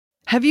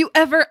Have you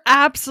ever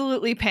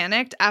absolutely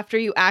panicked after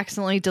you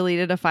accidentally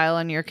deleted a file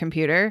on your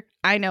computer?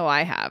 I know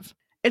I have.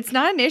 It's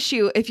not an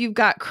issue if you've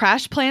got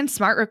CrashPlan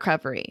Smart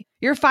Recovery.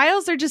 Your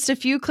files are just a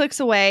few clicks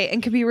away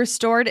and can be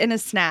restored in a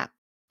snap.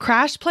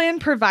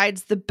 CrashPlan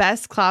provides the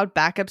best cloud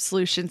backup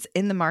solutions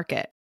in the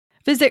market.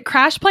 Visit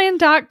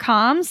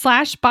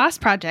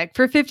crashplan.com/bossproject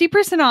for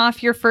 50%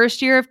 off your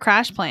first year of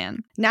CrashPlan.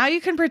 Now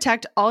you can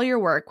protect all your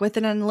work with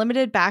an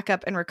unlimited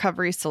backup and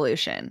recovery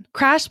solution.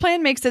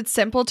 CrashPlan makes it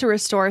simple to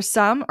restore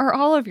some or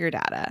all of your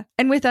data.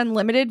 And with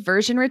unlimited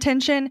version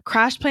retention,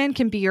 CrashPlan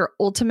can be your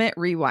ultimate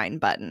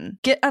rewind button.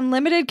 Get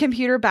unlimited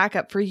computer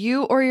backup for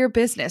you or your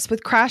business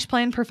with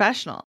CrashPlan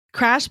Professional.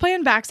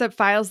 CrashPlan backs up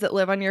files that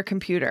live on your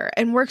computer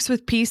and works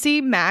with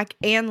PC, Mac,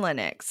 and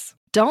Linux.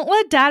 Don't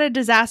let data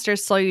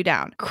disasters slow you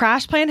down.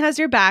 CrashPlan has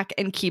your back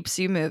and keeps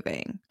you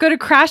moving. Go to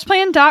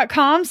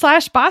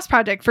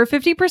crashplan.com/bossproject for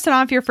 50%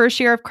 off your first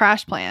year of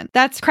CrashPlan.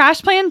 That's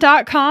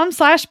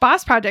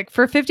crashplan.com/bossproject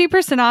for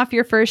 50% off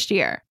your first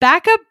year.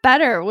 Back up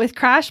better with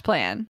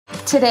CrashPlan.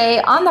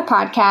 Today on the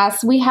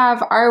podcast, we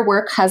have our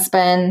work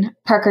husband,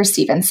 Parker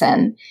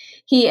Stevenson.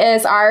 He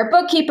is our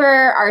bookkeeper,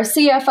 our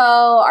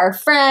CFO, our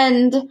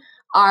friend,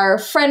 our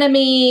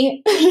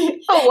frenemy,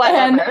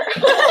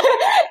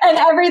 and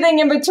everything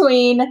in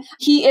between.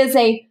 He is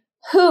a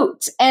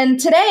hoot. And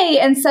today,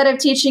 instead of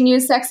teaching you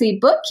sexy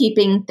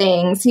bookkeeping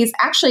things, he's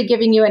actually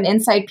giving you an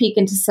inside peek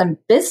into some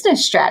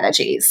business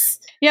strategies.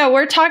 Yeah,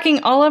 we're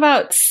talking all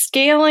about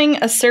scaling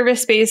a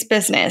service-based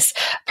business.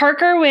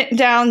 Parker went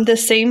down the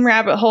same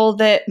rabbit hole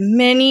that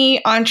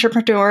many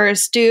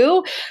entrepreneurs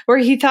do, where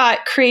he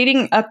thought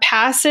creating a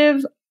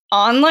passive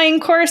online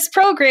course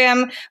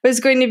program was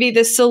going to be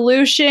the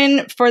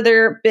solution for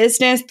their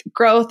business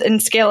growth and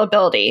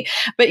scalability.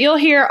 But you'll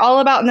hear all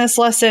about in this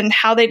lesson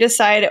how they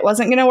decided it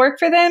wasn't going to work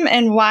for them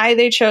and why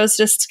they chose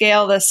to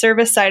scale the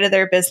service side of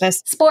their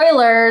business.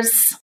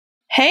 Spoilers.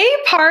 Hey,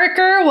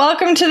 Parker,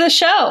 welcome to the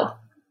show.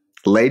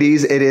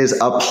 Ladies, it is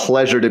a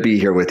pleasure to be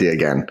here with you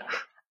again.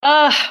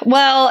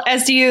 Well,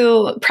 as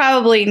you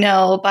probably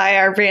know by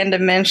our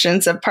random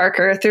mentions of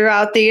Parker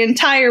throughout the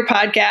entire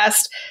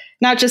podcast,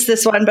 not just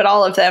this one, but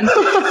all of them. It's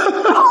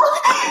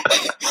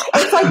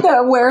like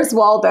the Where's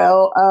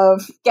Waldo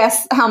of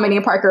guess how many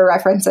Parker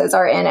references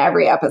are in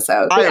every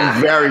episode. I am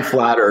very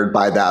flattered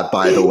by that,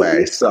 by the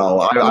way.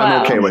 So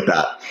I'm okay with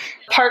that.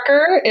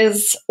 Parker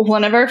is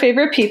one of our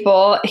favorite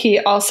people. He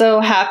also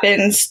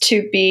happens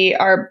to be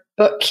our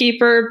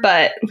bookkeeper,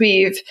 but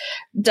we've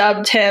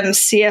dubbed him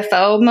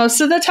CFO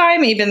most of the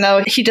time, even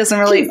though he doesn't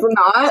really. He's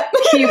not.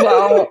 He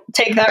won't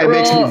take that role. It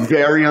makes me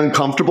very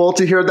uncomfortable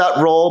to hear that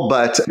role,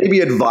 but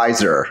maybe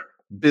advisor.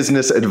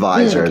 Business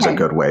advisor is a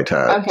good way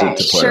to put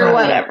sure, it.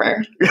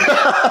 Whatever.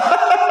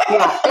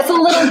 Yeah, it's a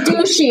little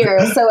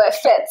douchier, so it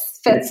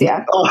fits you.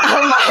 Oh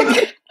my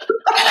God.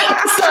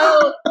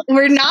 So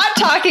we're not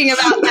talking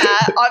about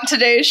that on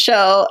today's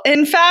show.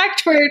 In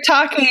fact, we're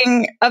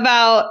talking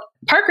about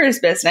Parker's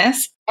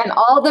business. And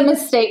all the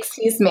mistakes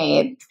he's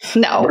made.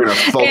 No. We're going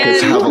to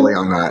focus heavily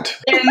on that.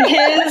 And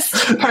his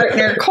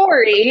partner,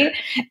 Corey,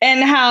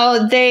 and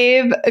how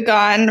they've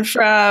gone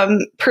from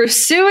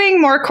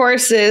pursuing more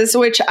courses,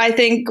 which I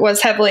think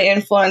was heavily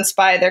influenced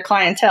by their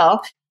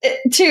clientele,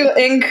 to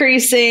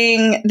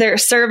increasing their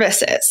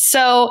services.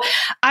 So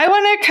I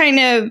want to kind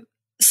of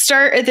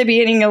start at the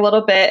beginning a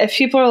little bit. If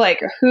people are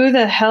like, who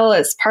the hell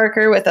is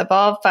Parker with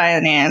Evolve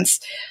Finance?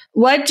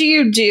 What do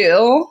you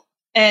do?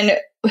 And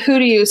who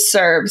do you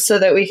serve so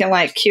that we can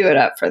cue it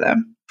up for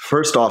them?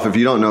 First off, if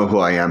you don't know who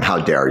I am, how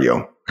dare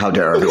you? How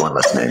dare everyone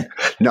listening?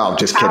 No,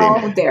 just kidding.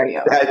 How dare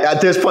you?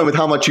 At this point, with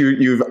how much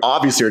you've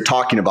obviously are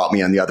talking about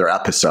me on the other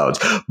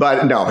episodes.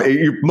 But no,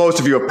 most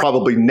of you have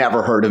probably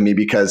never heard of me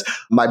because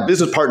my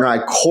business partner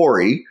and I,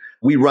 Corey,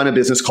 we run a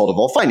business called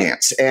Evolve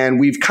Finance. And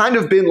we've kind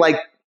of been like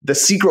the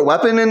secret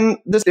weapon in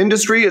this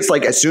industry. It's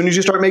like as soon as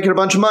you start making a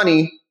bunch of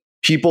money,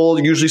 people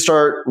usually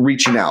start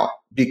reaching out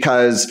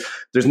because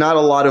there's not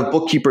a lot of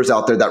bookkeepers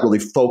out there that really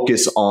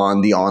focus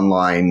on the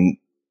online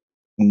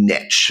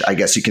niche, I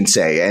guess you can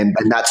say. And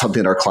that's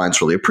something that our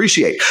clients really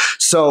appreciate.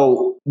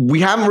 So we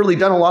haven't really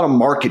done a lot of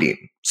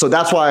marketing. So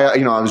that's why,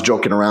 I was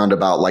joking around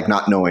about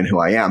not knowing who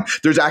I am.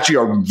 There's actually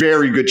a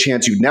very good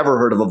chance you've never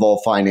heard of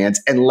Evolve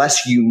Finance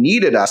unless you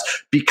needed us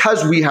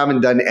because we haven't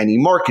done any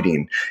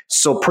marketing.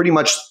 So pretty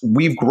much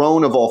we've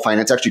grown Evolve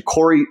Finance. Actually,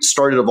 Corey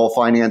started Evolve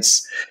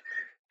Finance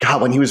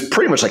when he was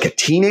pretty much like a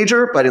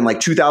teenager, but in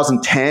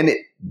 2010, it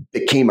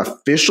became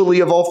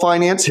officially Evolve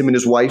Finance. Him and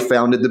his wife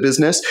founded the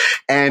business.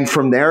 And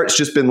from there, it's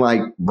just been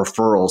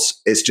referrals.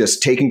 It's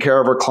just taking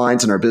care of our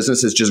clients, and our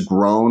business has just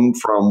grown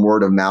from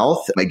word of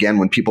mouth. Again,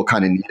 when people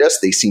kind of need us,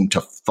 they seem to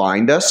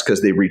find us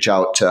because they reach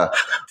out to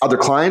other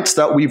clients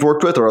that we've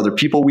worked with or other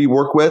people we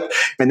work with.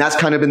 And that's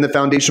kind of been the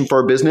foundation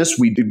for our business.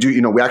 We do,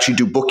 we actually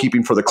do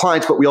bookkeeping for the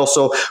clients, but we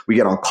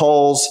get on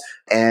calls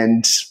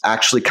and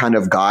actually kind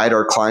of guide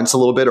our clients a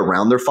little bit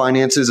around their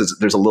finances.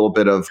 There's a little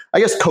bit of, I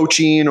guess,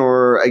 coaching,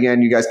 or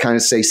again, you guys kind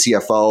of say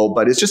CFO,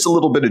 but it's just a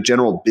little bit of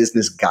general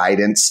business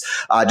guidance,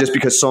 just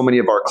because so many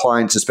of our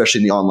clients,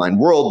 especially in the online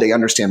world, they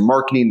understand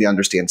marketing, they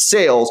understand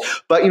sales,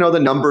 but the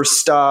numbers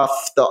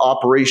stuff, the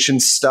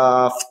operations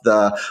stuff,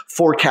 the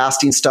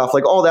forecasting stuff,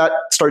 like all that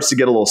starts to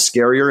get a little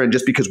scarier. And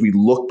just because we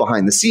look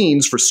behind the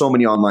scenes for so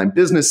many online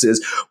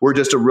businesses, we're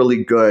just a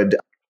really good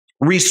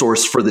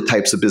resource for the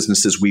types of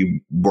businesses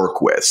we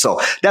work with. So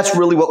that's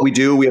really what we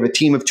do. We have a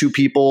team of 2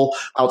 people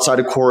outside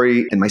of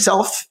Corey and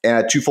myself,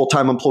 2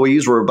 full-time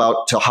employees. We're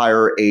about to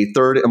hire a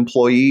 3rd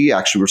employee.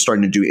 Actually, we're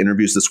starting to do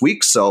interviews this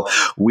week. So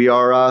we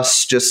are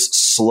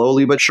just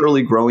slowly but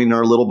surely growing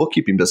our little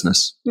bookkeeping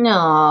business.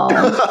 No.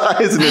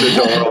 Isn't it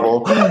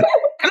adorable?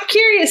 I'm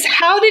curious,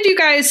 how did you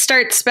guys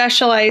start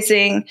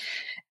specializing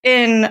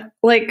in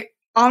like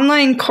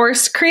online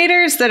course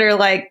creators that are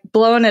like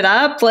blowing it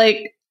up?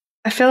 Like,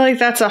 I feel like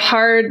that's a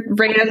hard,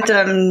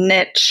 random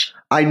niche.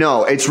 I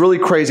know. It's really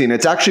crazy. And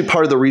it's actually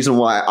part of the reason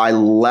why I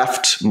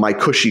left my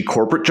cushy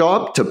corporate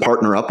job to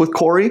partner up with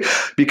Corey.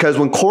 Because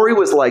when Corey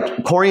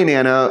and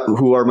Anna,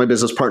 who are my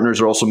business partners,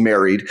 are also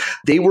married,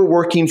 they were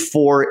working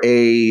for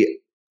a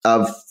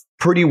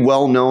pretty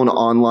well-known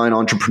online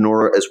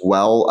entrepreneur as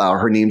well.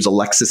 Her name's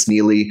Alexis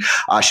Neely.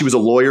 She was a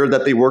lawyer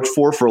that they worked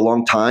for a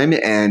long time,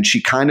 and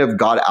she kind of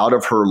got out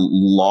of her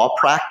law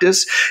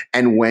practice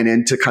and went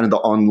into kind of the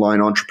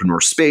online entrepreneur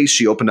space.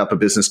 She opened up a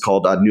business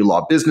called New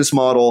Law Business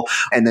Model,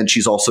 and then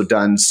she's also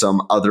done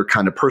some other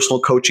kind of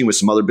personal coaching with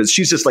some other business.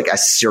 She's just like a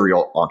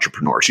serial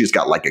entrepreneur. She's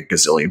got like a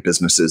gazillion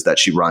businesses that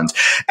she runs.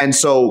 And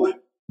so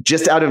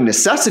just out of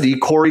necessity,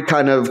 Corey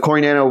and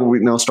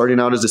Anna, starting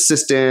out as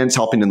assistants,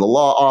 helping in the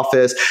law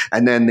office,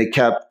 and then they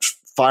kept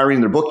firing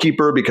their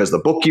bookkeeper because the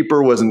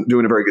bookkeeper wasn't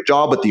doing a very good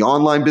job with the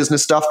online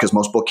business stuff, because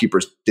most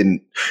bookkeepers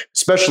didn't,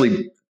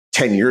 especially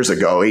 10 years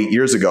ago, 8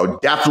 years ago,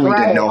 definitely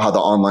didn't know how the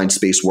online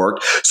space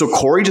worked. So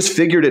Corey just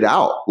figured it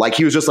out. Like,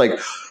 he was just like,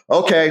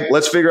 okay,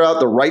 let's figure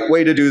out the right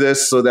way to do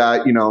this so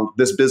that,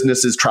 this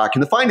business is tracking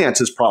the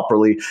finances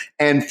properly.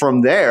 And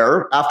from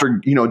there,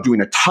 after, doing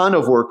a ton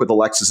of work with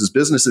Alexis's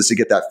businesses to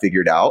get that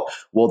figured out,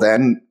 well,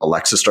 then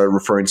Alexis started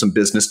referring some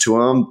business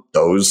to him.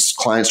 Those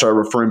clients started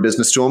referring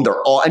business to him.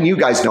 And you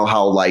guys know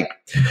how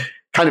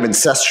kind of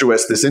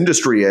incestuous this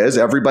industry is.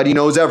 Everybody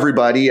knows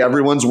everybody.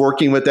 Everyone's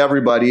working with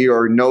everybody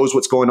or knows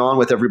what's going on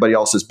with everybody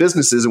else's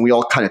businesses. And we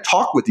all kind of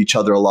talk with each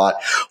other a lot.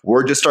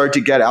 Word just started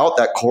to get out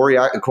that Corey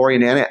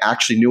and Anna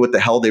actually knew what the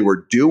hell they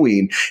were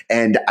doing.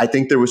 And I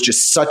think there was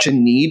just such a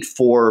need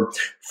for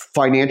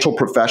financial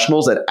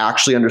professionals that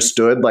actually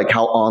understood like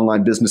how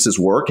online businesses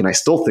work. And I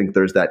still think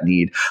there's that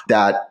need,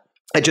 that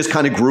it just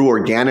kind of grew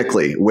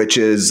organically, which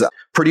is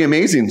pretty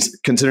amazing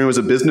considering it was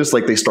a business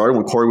like they started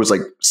when Corey was like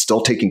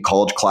still taking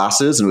college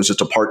classes, and it was just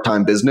a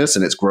part-time business,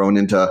 and it's grown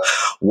into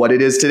what it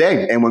is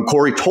today. And when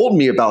Corey told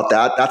me about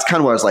that, that's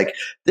kind of where I was like,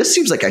 this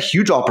seems like a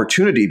huge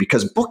opportunity,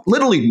 because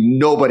literally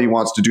nobody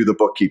wants to do the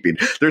bookkeeping.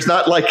 There's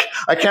not like,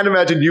 I can't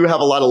imagine you have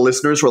a lot of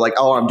listeners who are like,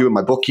 oh, I'm doing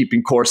my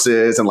bookkeeping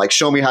courses and like,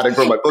 show me how to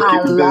grow my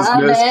bookkeeping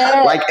business.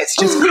 Like, it's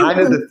just kind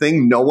of the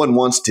thing no one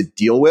wants to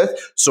deal with.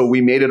 So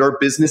we made it our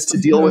business to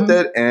deal with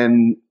it.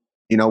 And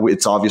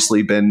it's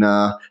obviously been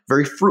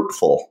very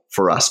fruitful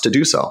for us to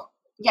do so.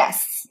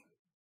 Yes.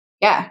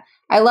 Yeah.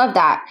 I love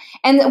that.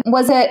 And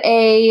was it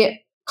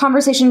a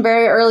conversation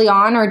very early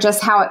on, or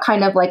just how it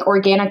kind of like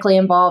organically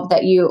evolved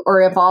that you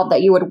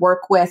would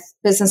work with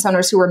business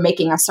owners who were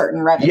making a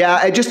certain revenue?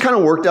 Yeah, it just kind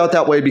of worked out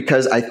that way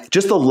because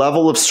just the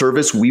level of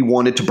service we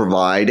wanted to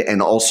provide,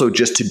 and also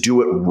just to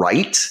do it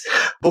right.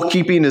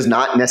 Bookkeeping is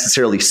not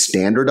necessarily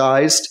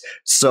standardized.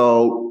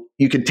 So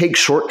you can take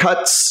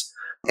shortcuts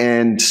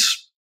and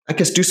I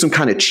guess do some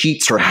kind of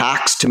cheats or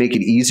hacks to make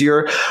it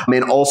easier.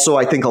 And also,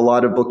 I think a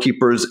lot of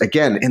bookkeepers,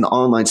 again, in the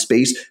online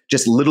space,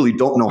 just literally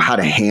don't know how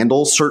to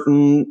handle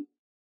certain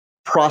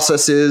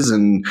processes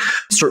and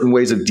certain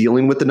ways of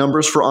dealing with the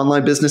numbers for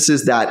online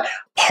businesses. That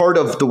part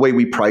of the way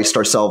we priced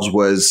ourselves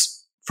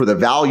was for the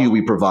value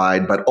we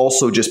provide, but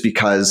also just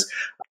because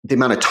the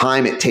amount of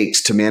time it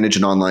takes to manage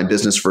an online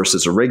business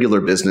versus a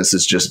regular business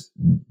is just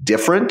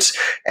different.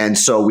 And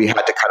so we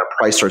had to kind of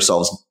price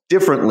ourselves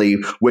differently,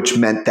 which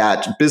meant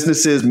that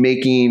businesses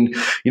making,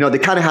 they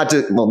kind of had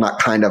to, well, not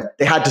kind of,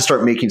 they had to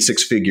start making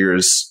 6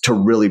 figures to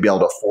really be able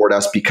to afford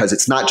us, because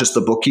it's not just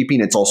the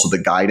bookkeeping, it's also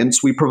the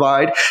guidance we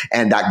provide.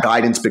 And that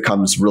guidance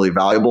becomes really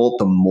valuable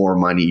the more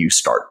money you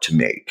start to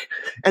make.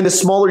 And the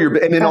smaller your,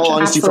 and in all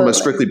honesty, from a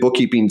strictly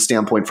bookkeeping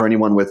standpoint, for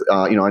anyone with,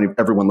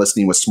 everyone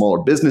listening with smaller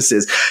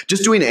businesses,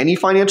 just doing any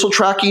financial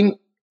tracking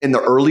in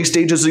the early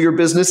stages of your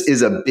business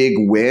is a big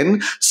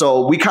win.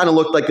 So we kind of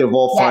looked like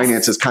Evolve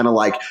Finance is kind of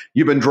like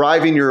you've been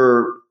driving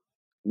your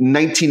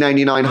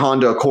 1999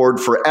 Honda Accord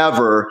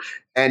forever,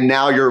 and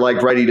now you're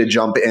like ready to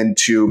jump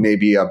into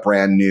maybe a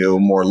brand new,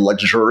 more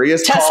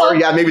luxurious car.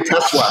 Yeah, maybe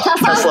Tesla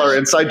or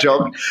inside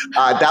joke.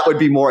 That would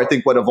be more, I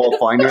think, what Evolve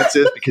Finance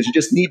is, because you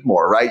just need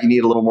more, right? You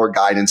need a little more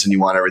guidance and you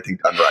want everything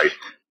done right.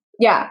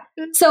 Yeah.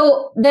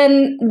 So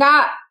then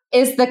that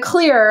is the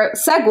clear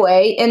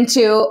segue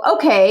into,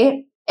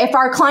 okay, if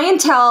our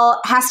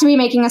clientele has to be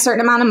making a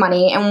certain amount of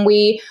money and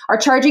we are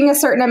charging a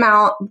certain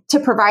amount to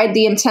provide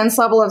the intense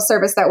level of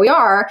service that we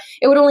are,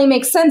 it would only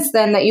make sense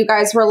then that you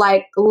guys were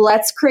like,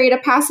 let's create a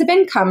passive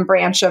income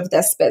branch of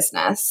this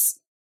business.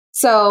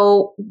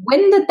 So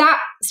when did that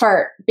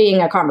start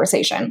being a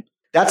conversation?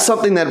 That's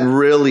something that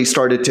really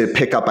started to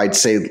pick up, I'd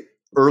say,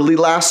 early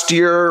last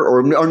year,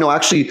 or no,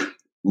 actually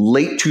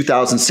late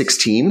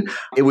 2016.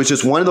 It was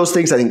just one of those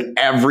things. I think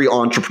every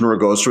entrepreneur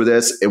goes through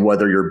this,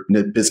 whether your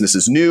business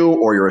is new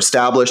or you're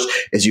established,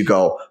 is you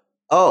go,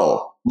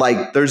 oh,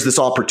 like there's this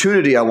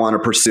opportunity I want to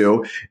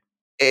pursue.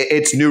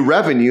 It's new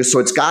revenue, so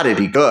it's got to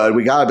be good.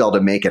 We got to be able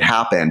to make it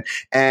happen.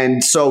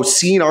 And so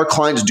seeing our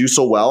clients do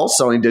so well,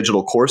 selling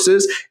digital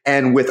courses,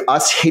 and with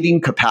us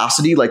hitting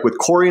capacity, like with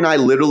Corey and I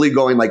literally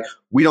going like,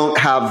 we don't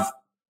have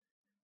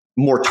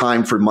more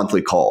time for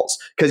monthly calls.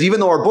 Because even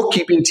though our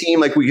bookkeeping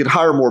team, like we could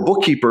hire more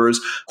bookkeepers,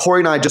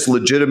 Corey and I just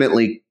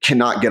legitimately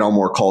cannot get on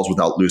more calls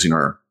without losing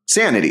our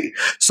sanity.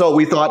 So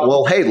we thought,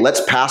 well, hey, let's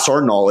pass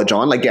our knowledge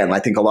on. Again, I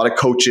think a lot of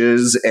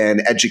coaches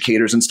and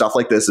educators and stuff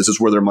like this is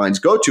where their minds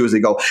go to, is they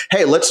go,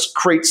 hey, let's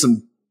create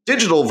some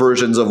digital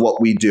versions of what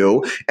we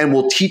do. And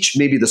we'll teach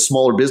maybe the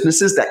smaller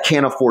businesses that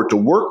can't afford to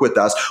work with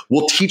us.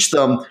 We'll teach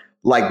them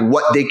like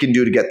what they can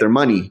do to get their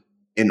money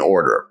in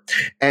order.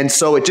 And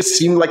so it just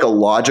seemed like a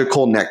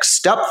logical next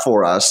step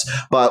for us.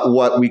 But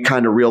what we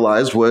kind of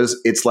realized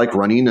was it's like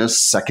running a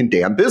second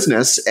damn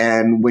business.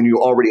 And when you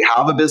already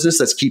have a business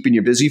that's keeping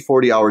you busy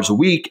 40 hours a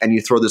week and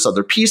you throw this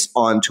other piece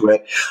onto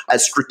it,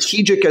 as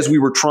strategic as we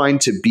were trying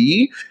to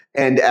be,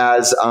 and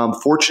as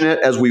fortunate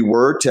as we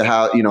were to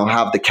have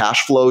the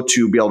cash flow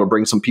to be able to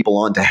bring some people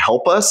on to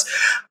help us,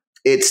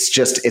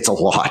 it's a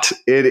lot.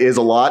 It is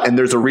a lot. And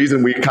there's a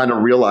reason we kind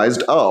of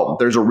realized,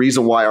 there's a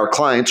reason why our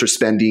clients are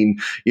spending,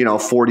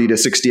 40 to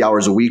 60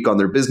 hours a week on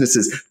their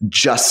businesses,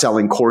 just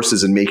selling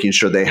courses and making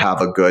sure they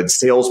have a good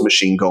sales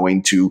machine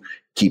going to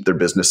keep their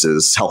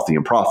businesses healthy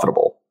and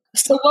profitable.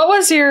 So what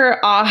was your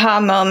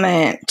aha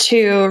moment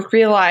to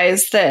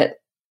realize that,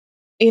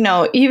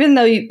 even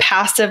though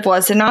passive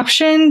was an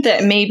option,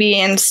 that maybe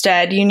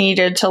instead you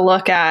needed to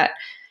look at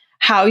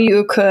how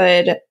you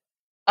could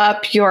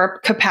up your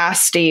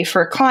capacity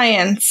for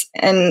clients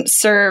and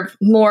serve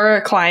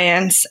more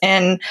clients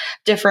in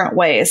different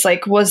ways?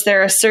 Like, was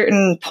there a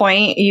certain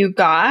point you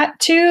got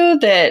to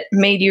that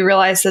made you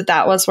realize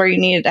that was where you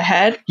needed to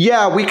head?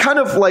 Yeah, we kind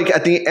of like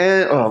at the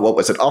end,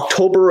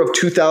 October of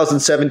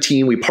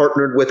 2017, we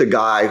partnered with a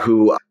guy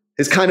who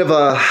is kind of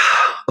a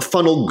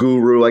funnel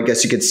guru, I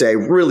guess you could say.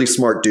 Really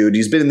smart dude.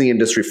 He's been in the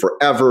industry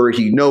forever.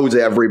 He knows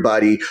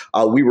everybody.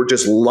 We were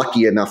just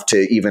lucky enough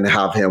to even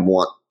have him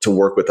want to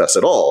work with us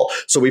at all.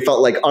 So we felt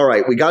like, all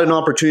right, we got an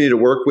opportunity to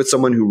work with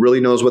someone who really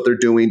knows what they're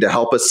doing to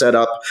help us set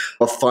up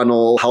a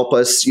funnel, help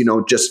us,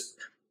 just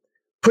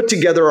put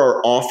together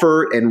our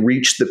offer and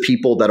reach the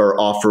people that our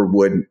offer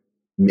would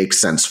make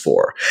sense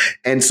for.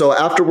 And so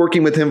after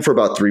working with him for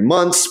about 3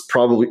 months,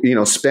 probably,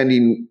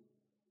 spending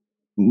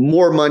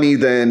more money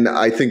than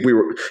I think we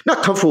were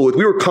not comfortable with.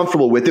 We were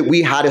comfortable with it.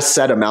 We had a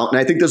set amount. And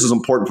I think this is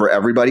important for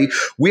everybody.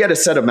 We had a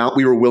set amount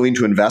we were willing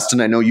to invest.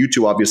 And I know you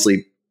two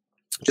obviously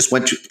just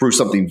went through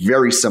something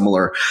very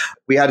similar.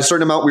 We had a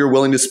certain amount we were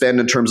willing to spend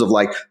in terms of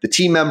like the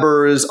team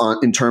members,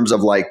 in terms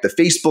of like the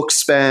Facebook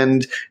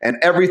spend and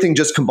everything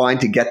just combined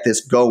to get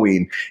this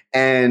going.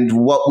 And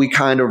what we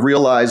kind of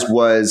realized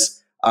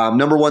was,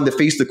 number one,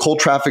 the cold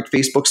traffic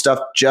Facebook stuff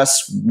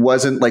just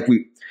wasn't like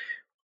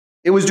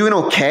it was doing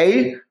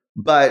okay,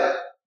 but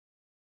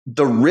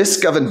the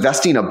risk of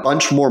investing a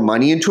bunch more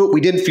money into it,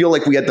 we didn't feel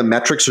like we had the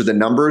metrics or the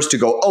numbers to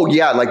go, oh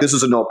yeah, like this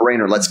is a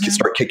no-brainer. Let's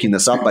start kicking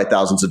this up by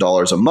thousands of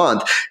dollars a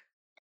month.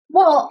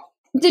 Well,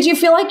 did you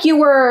feel like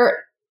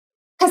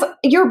because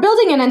you're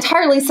building an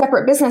entirely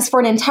separate business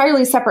for an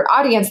entirely separate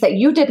audience that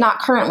you did not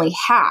currently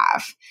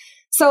have.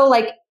 So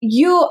like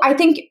I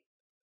think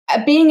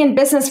being in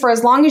business for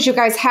as long as you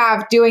guys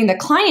have, doing the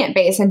client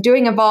base and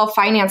doing Evolve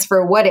Finance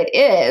for what it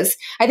is,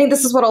 I think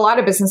this is what a lot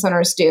of business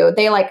owners do.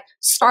 They like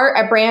start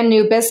a brand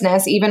new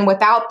business, even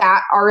without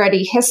that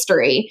already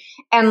history,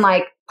 and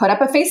like put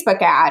up a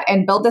Facebook ad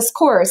and build this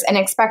course and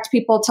expect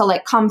people to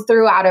like come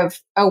through out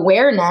of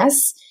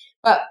awareness.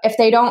 But if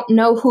they don't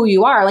know who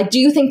you are, like, do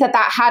you think that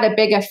had a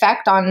big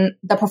effect on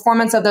the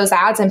performance of those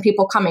ads and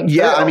people coming through?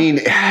 Yeah, I mean,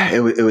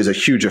 it was a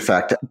huge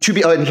effect.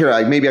 Maybe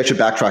I should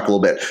backtrack a little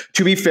bit.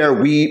 To be fair,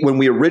 when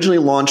we originally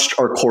launched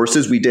our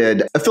courses, we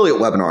did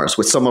affiliate webinars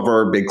with some of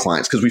our big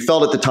clients because we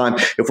felt at the time,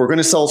 if we're going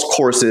to sell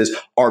courses,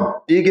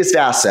 our biggest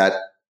asset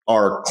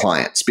are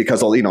clients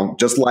because,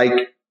 just like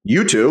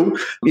you two,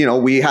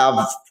 we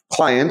have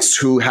clients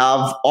who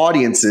have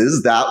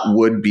audiences that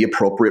would be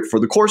appropriate for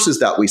the courses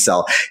that we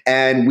sell.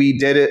 And we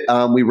did it.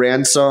 We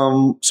ran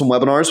some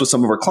webinars with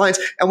some of our clients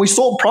and we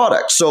sold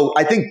products. So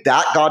I think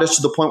that got us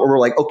to the point where we're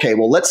like, okay,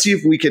 well, let's see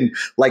if we can,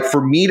 like,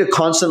 for me to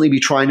constantly be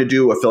trying to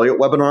do affiliate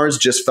webinars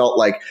just felt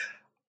like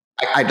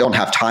I don't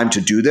have time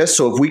to do this.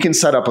 So if we can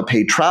set up a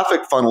paid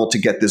traffic funnel to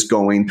get this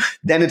going,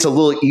 then it's a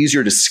little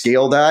easier to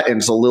scale that and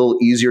it's a little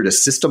easier to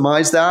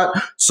systemize that.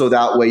 So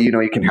that way,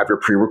 you can have your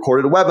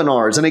pre-recorded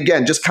webinars. And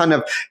again, just kind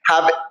of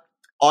have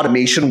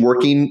automation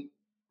working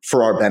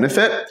for our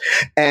benefit.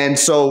 And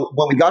so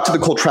when we got to the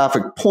cold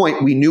traffic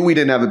point, we knew we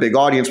didn't have a big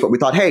audience, but we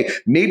thought, hey,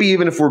 maybe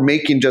even if we're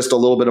making just a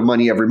little bit of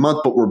money every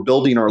month, but we're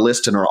building our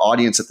list and our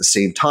audience at the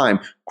same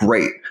time,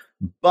 great.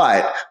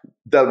 But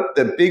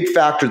the big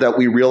factor that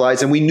we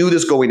realized, and we knew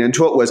this going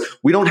into it, was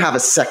we don't have a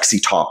sexy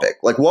topic.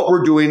 Like what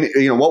we're doing,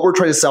 what we're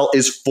trying to sell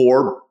is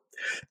for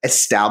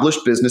established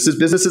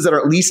businesses that are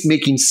at least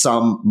making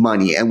some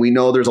money. And we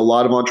know there's a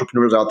lot of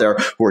entrepreneurs out there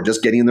who are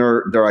just getting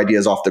their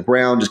ideas off the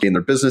ground, just getting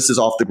their businesses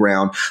off the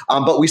ground.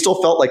 But we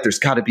still felt like there's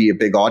got to be a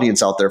big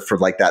audience out there for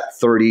like that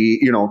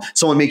 30,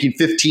 someone making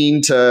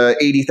 $15,000 to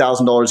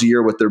 $80,000 a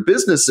year with their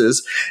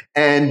businesses.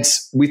 And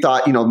we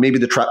thought, maybe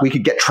we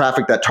could get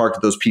traffic that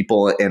target those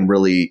people and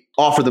really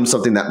offer them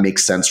something that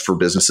makes sense for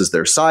businesses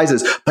their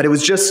sizes. But it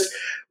was just,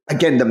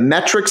 again, the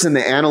metrics and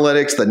the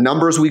analytics, the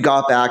numbers we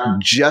got back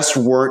just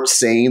weren't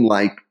saying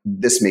like,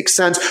 this makes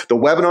sense. The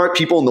webinar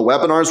people in the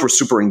webinars were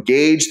super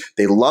engaged.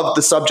 They loved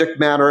the subject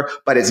matter,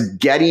 but it's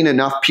getting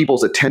enough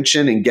people's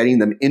attention and getting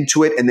them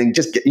into it and then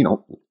just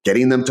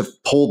getting them to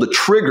pull the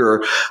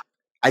trigger.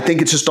 I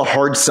think it's just a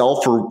hard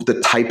sell for the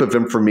type of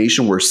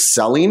information we're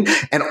selling.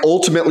 And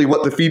ultimately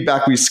what the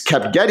feedback we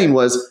kept getting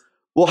was,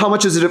 well, how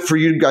much is it for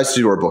you guys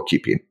to do our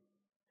bookkeeping?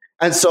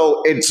 And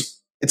so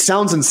it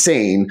sounds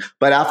insane,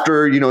 but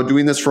after,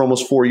 doing this for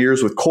almost 4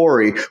 years with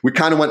Corey, we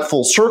kind of went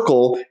full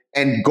circle,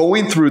 and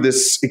going through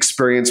this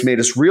experience made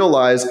us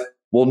realize,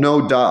 well,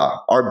 no duh.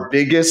 Our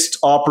biggest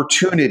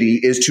opportunity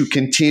is to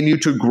continue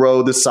to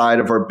grow the side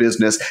of our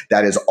business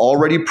that is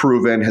already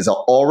proven, has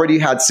already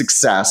had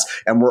success,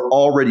 and we're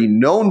already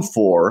known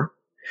for,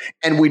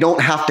 and we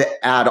don't have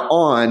to add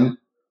on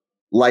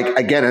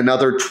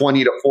another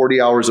 20 to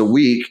 40 hours a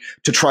week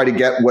to try to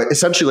get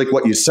essentially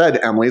what you said,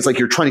 Emily, it's like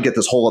you're trying to get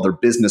this whole other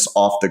business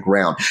off the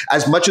ground.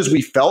 As much as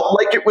we felt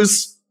like it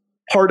was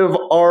part of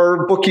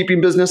our bookkeeping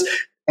business,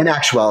 in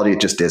actuality, it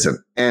just isn't.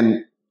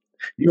 And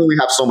you only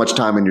have so much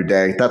time in your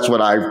day. That's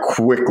what I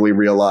quickly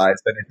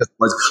realized, that it just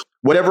was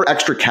whatever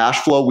extra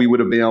cash flow we would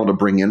have been able to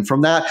bring in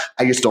from that.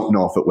 I just don't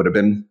know if it would have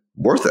been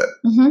worth it.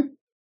 Mm-hmm.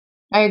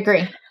 I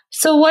agree.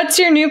 So what's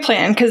your new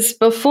plan? Because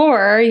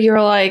before you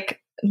were like,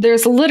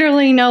 there's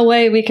literally no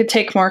way we could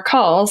take more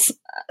calls.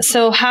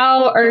 So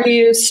how are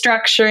you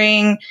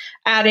structuring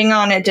adding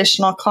on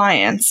additional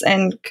clients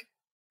and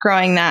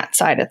growing that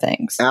side of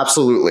things?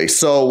 Absolutely.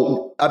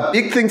 So a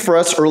big thing for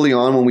us early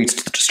on when we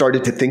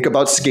started to think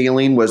about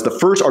scaling was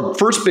our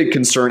first big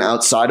concern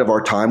outside of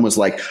our time was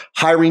like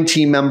hiring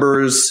team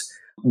members.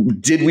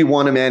 Did we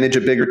want to manage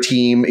a bigger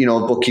team,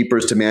 of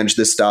bookkeepers to manage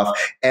this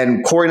stuff?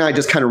 And Corey and I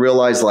just kind of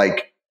realized,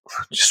 like,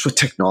 just with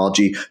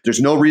technology,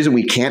 there's no reason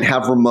we can't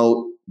have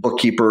remote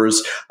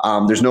bookkeepers.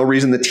 There's no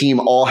reason the team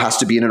all has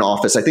to be in an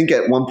office. I think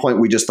at one point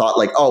we just thought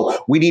like,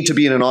 oh, we need to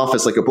be in an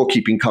office like a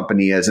bookkeeping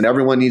company is, and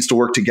everyone needs to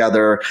work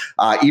together.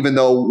 Even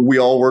though we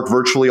all work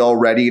virtually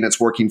already and it's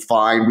working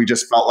fine, we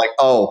just felt like,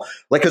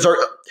 because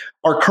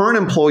our current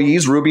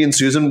employees, Ruby and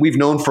Susan, we've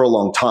known for a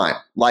long time.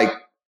 Like,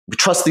 we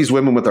trust these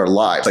women with our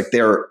lives. Like,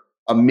 they're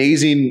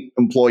amazing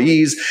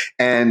employees.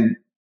 And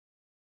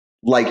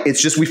like,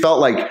 it's just, we felt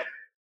like,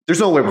 there's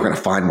no way we're going to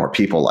find more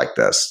people like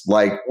this.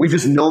 Like, we've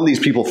just known these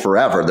people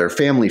forever. They're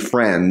family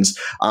friends.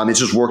 It's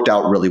just worked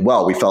out really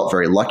well. We felt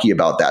very lucky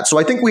about that. So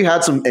I think we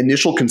had some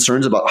initial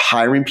concerns about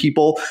hiring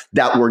people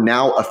that we're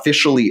now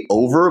officially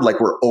over.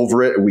 Like, we're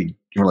over it.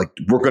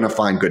 We're going to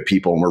find good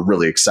people, and we're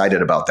really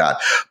excited about that.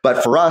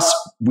 But for us,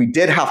 we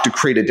did have to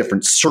create a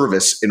different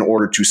service in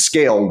order to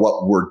scale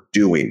what we're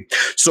doing.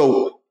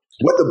 So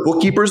what the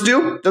bookkeepers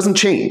do doesn't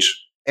change.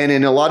 And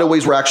in a lot of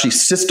ways, we're actually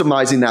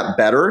systemizing that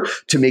better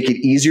to make it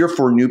easier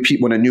for new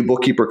people. When a new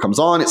bookkeeper comes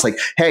on, it's like,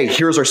 hey,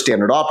 here's our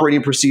standard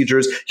operating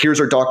procedures. Here's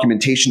our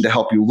documentation to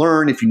help you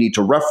learn if you need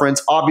to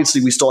reference.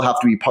 Obviously, we still have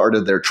to be part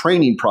of their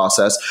training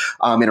process.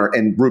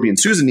 And Ruby and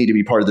Susan need to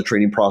be part of the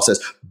training process.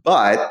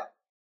 But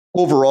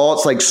overall,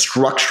 it's like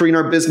structuring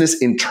our business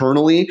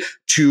internally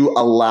to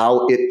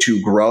allow it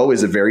to grow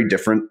is a very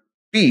different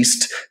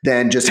beast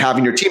than just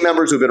having your team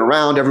members who've been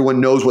around. Everyone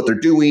knows what they're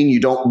doing.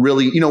 You don't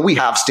really, we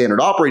have standard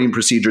operating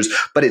procedures,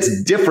 but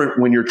it's different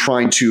when you're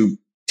trying to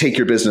take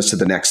your business to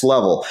the next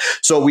level.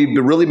 So we've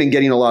really been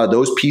getting a lot of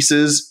those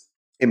pieces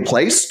in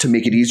place to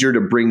make it easier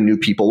to bring new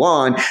people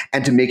on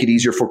and to make it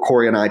easier for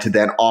Corey and I to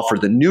then offer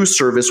the new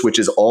service, which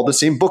is all the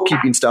same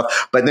bookkeeping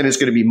stuff, but then it's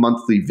going to be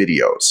monthly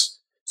videos.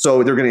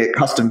 So they're going to get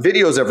custom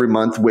videos every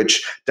month,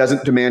 which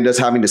doesn't demand us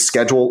having to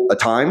schedule a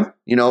time,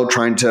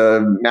 trying to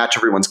match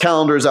everyone's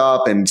calendars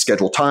up and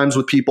schedule times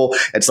with people.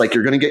 It's like,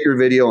 you're going to get your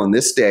video on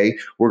this day.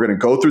 We're going to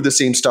go through the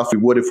same stuff we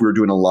would if we were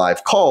doing a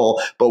live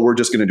call, but we're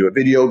just going to do a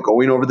video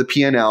going over the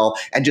P&L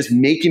and just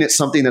making it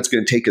something that's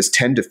going to take us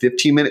 10 to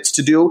 15 minutes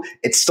to do.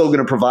 It's still going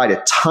to provide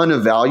a ton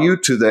of value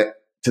to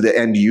the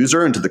end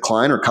user and to the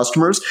client or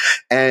customers,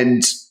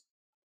 and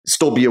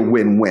still be a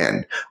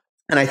win-win.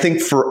 And I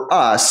think for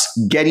us,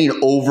 getting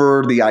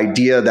over the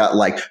idea that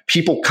like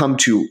people come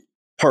to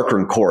Parker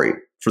and Corey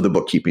for the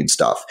bookkeeping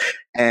stuff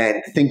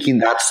and thinking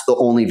that's the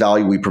only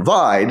value we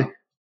provide,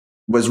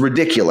 was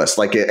ridiculous.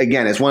 Like,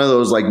 again, it's one of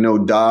those like no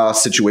duh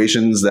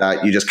situations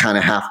that you just kind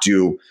of have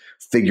to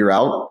figure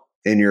out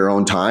in your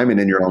own time and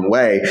in your own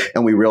way.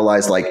 And we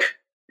realized, like,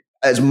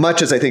 as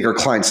much as I think our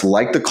clients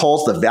like the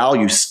calls, the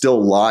value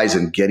still lies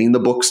in getting the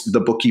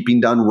bookkeeping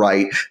done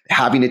right,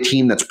 having a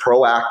team that's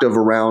proactive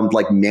around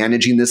like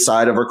managing this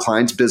side of our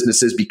clients'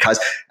 businesses, because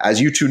as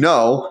you two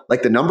know,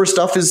 like the number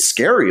stuff is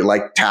scary.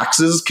 Like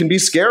taxes can be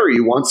scary.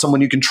 You want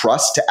someone you can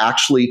trust to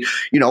actually,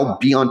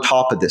 be on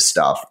top of this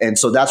stuff. And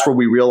so that's where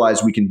we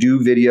realize we can do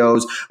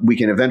videos. We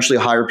can eventually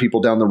hire people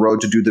down the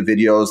road to do the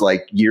videos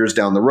like years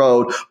down the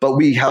road. But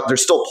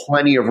there's still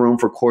plenty of room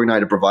for Corey and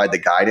I to provide the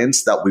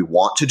guidance that we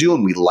want to do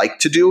and we like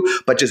to do,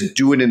 but just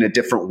do it in a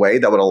different way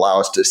that would allow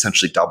us to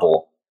essentially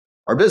double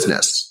our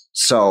business.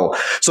 So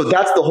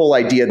that's the whole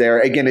idea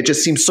there. Again, it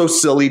just seems so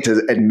silly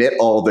to admit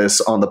all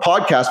this on the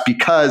podcast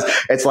because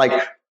it's like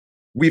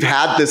we've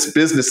had this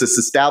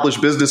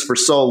established business for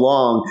so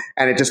long,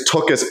 and it just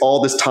took us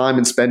all this time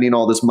and spending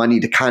all this money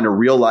to kind of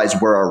realize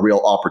where our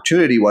real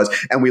opportunity was.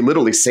 And we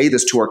literally say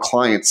this to our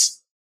clients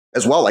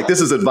as well. Like,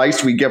 this is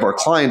advice we give our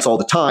clients all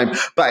the time,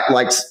 but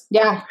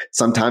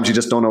sometimes you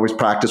just don't always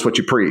practice what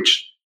you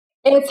preach.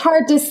 It's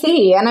hard to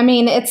see. And I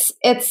mean,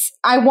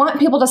 I want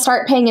people to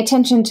start paying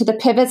attention to the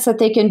pivots that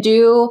they can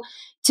do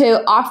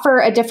to offer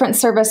a different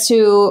service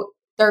to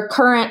their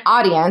current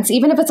audience,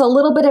 even if it's a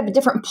little bit of a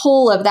different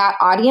pool of that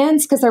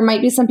audience, because there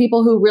might be some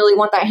people who really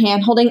want that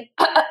hand holding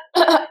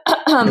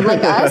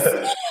like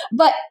us,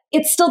 but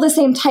it's still the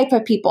same type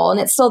of people.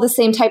 And it's still the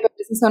same type of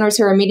business owners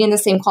who are meeting the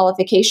same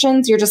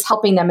qualifications. You're just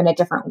helping them in a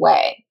different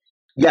way.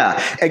 Yeah.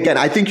 Again,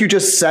 I think you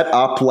just set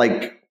up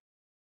like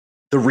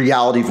the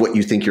reality of what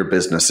you think your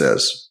business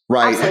is,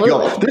 right?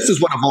 This is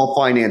what Evolve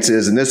Finance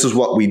is, and this is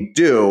what we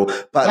do.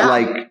 But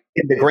like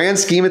in the grand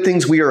scheme of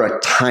things, we are a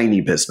tiny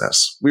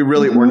business.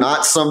 We're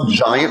not some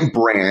giant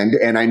brand.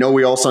 And I know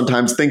we all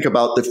sometimes think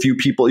about the few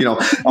people,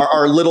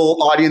 our little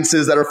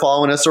audiences that are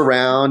following us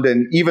around.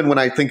 And even when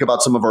I think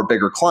about some of our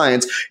bigger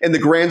clients, in the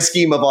grand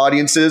scheme of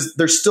audiences,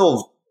 they're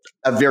still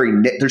very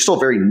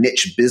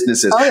niche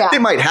businesses. Oh, yeah. They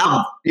might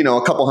have,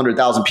 a couple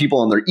 100,000 people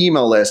on their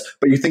email list,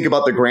 but you think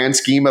about the grand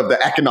scheme of the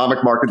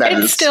economic market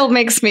it still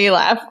makes me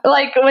laugh.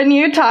 Like when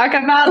you talk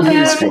about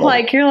them,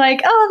 like you're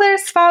like, oh, they're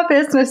small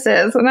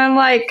businesses. And I'm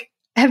like,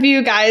 have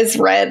you guys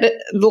read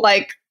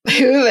like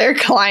who their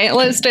client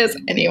list is?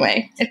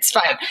 Anyway, it's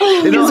fine.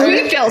 We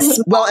feel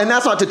well, and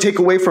that's not to take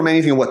away from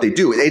anything of what they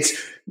do. It's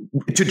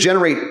to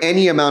generate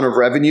any amount of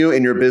revenue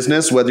in your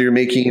business, whether you're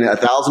making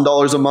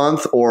 $1,000 a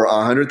month or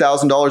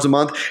 $100,000 a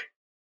month,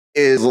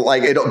 is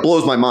like, it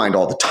blows my mind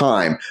all the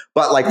time.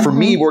 But like for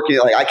me working,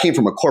 like I came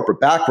from a corporate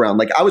background,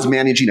 like I was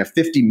managing a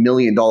 $50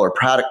 million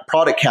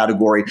product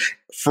category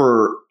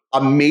for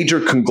a major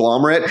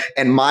conglomerate.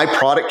 And my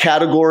product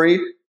category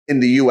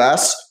in the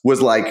US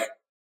was like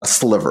a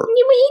sliver,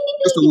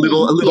 just a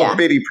little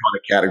bitty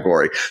product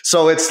category.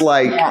 So it's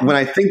like, when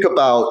I think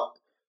about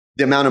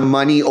the amount of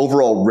money,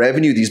 overall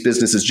revenue these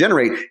businesses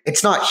generate,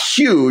 it's not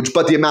huge,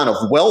 but the amount of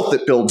wealth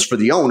it builds for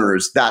the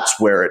owners, that's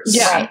where it's.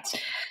 Yeah.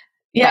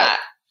 Yeah.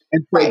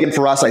 And again,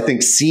 for us, I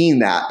think seeing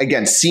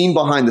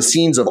behind the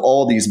scenes of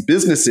all these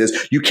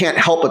businesses, you can't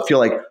help but feel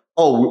like,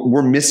 oh,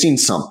 we're missing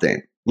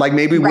something. Like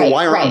maybe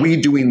why aren't we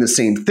doing the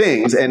same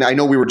things? And I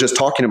know we were just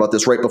talking about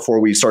this right before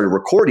we started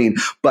recording,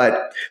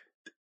 but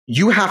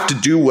you have to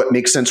do what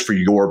makes sense for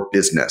your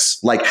business.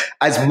 Like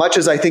as much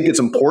as I think it's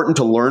important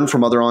to learn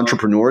from other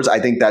entrepreneurs, I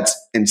think that's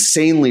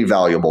insanely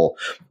valuable.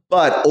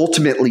 But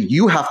ultimately,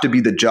 you have to be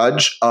the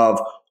judge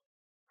of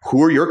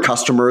who are your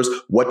customers?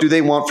 What do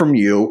they want from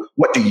you?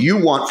 What do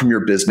you want from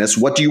your business?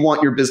 What do you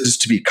want your business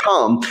to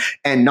become?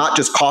 And not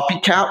just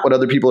copycat what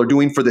other people are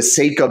doing for the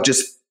sake of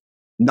just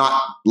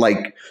not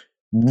like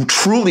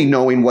truly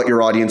knowing what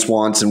your audience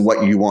wants and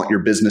what you want your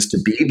business to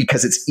be,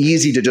 because it's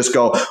easy to just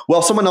go,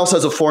 well, someone else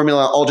has a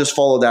formula, I'll just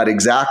follow that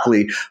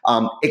exactly.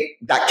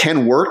 That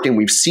can work, and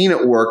we've seen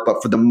it work.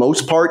 But for the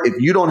most part, if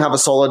you don't have a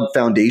solid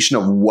foundation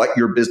of what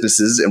your business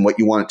is and what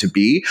you want it to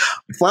be,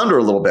 you flounder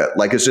a little bit.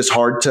 Like it's just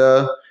hard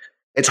to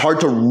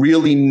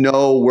really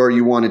know where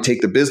you want to take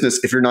the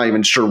business if you're not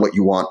even sure what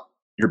you want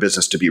your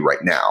business to be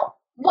right now.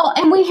 Well,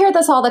 and we hear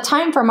this all the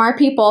time from our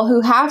people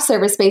who have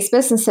service-based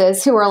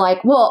businesses who are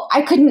like, well,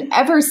 I couldn't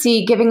ever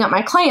see giving up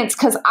my clients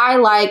because I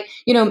like,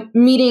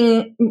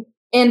 meeting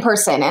in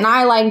person, and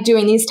I like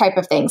doing these type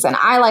of things, and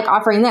I like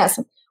offering this.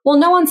 Well,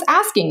 no one's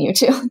asking you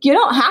to. You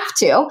don't have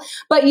to,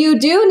 but you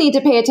do need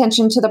to pay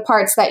attention to the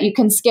parts that you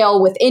can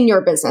scale within your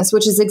business,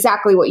 which is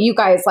exactly what you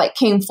guys like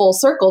came full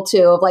circle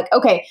to of like,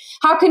 okay,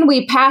 how can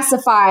we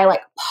pacify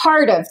like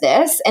part of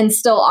this and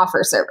still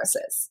offer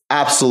services?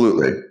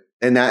 Absolutely.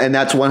 And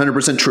that's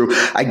 100% true.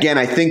 Again,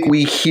 I think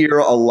we hear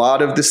a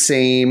lot of the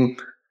same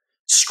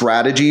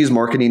strategies,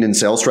 marketing and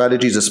sales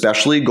strategies,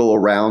 especially go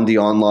around the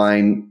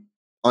online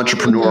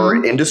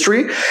entrepreneur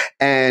industry.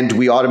 And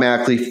we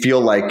automatically feel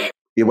like,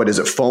 what is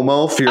it?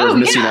 FOMO, fear of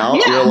missing out.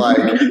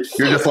 Yeah.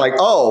 You're just like,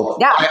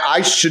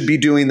 I should be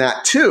doing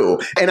that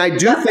too. And I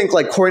do think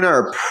like Corey and I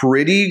are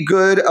pretty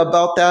good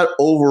about that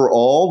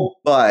overall,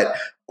 but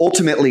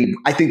ultimately,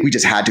 I think we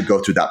just had to go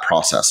through that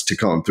process to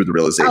come through the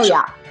realization. Oh,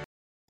 yeah.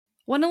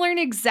 Want to learn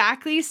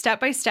exactly step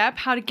by step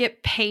how to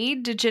get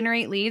paid to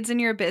generate leads in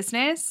your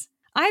business?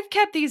 I've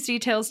kept these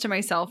details to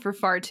myself for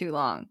far too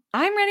long.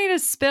 I'm ready to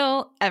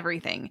spill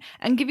everything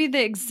and give you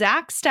the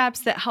exact steps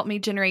that help me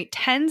generate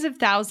tens of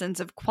thousands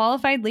of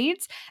qualified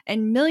leads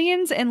and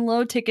millions in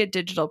low-ticket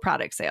digital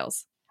product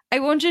sales. I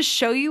won't just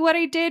show you what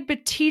I did,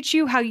 but teach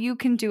you how you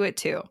can do it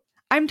too.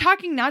 I'm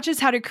talking not just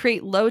how to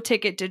create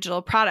low-ticket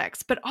digital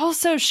products, but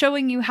also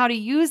showing you how to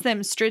use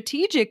them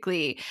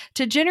strategically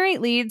to generate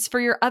leads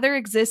for your other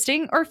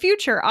existing or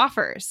future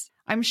offers.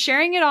 I'm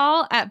sharing it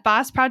all at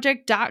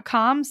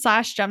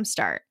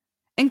bossproject.com/jumpstart,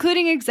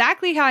 including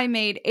exactly how I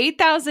made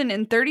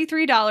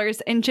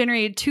 $8,033 and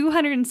generated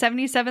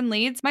 277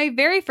 leads my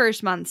very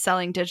first month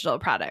selling digital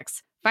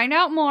products. Find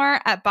out more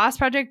at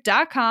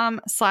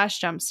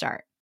bossproject.com/jumpstart.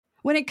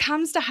 When it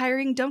comes to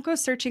hiring, don't go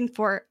searching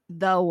for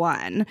the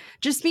one.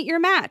 Just meet your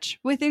match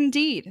with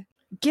Indeed.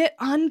 Get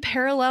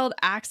unparalleled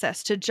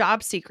access to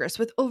job seekers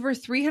with over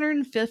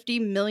 350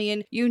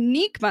 million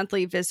unique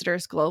monthly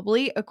visitors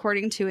globally,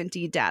 according to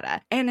Indeed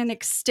data, and an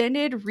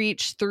extended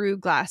reach through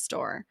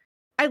Glassdoor.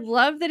 I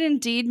love that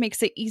Indeed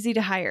makes it easy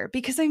to hire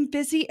because I'm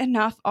busy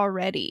enough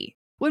already.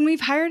 When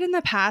we've hired in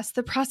the past,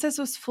 the process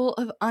was full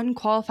of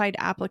unqualified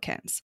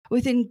applicants.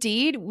 With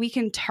Indeed, we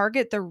can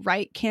target the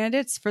right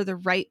candidates for the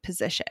right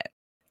position.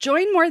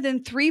 Join more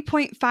than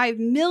 3.5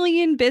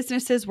 million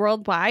businesses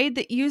worldwide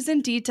that use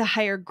Indeed to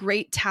hire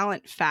great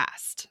talent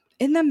fast.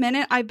 In the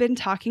minute I've been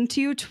talking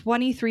to you,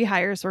 23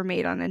 hires were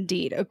made on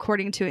Indeed,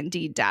 according to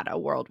Indeed data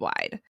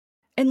worldwide.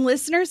 And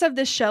listeners of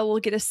this show will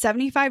get a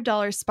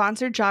 $75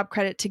 sponsored job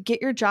credit to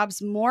get your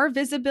jobs more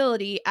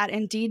visibility at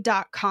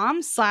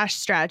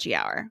Indeed.com/strategy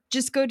hour.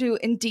 Just go to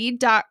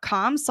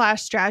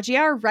Indeed.com/strategy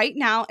hour right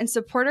now and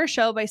support our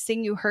show by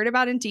saying you heard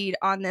about Indeed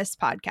on this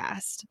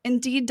podcast.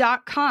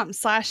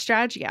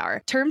 Indeed.com/strategy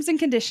hour. Terms and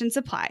conditions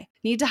apply.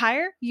 Need to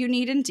hire? You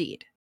need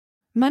Indeed.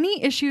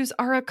 Money issues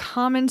are a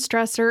common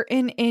stressor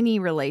in any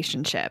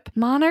relationship.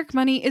 Monarch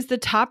Money is the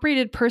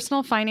top-rated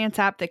personal finance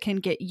app that can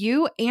get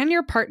you and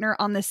your partner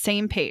on the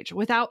same page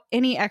without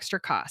any extra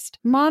cost.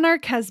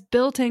 Monarch has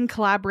built-in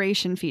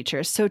collaboration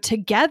features, so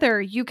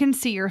together you can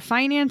see your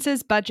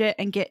finances, budget,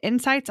 and get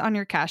insights on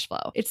your cash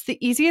flow. It's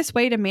the easiest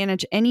way to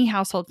manage any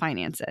household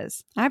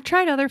finances. I've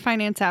tried other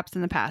finance apps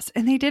in the past,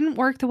 and they didn't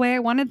work the way I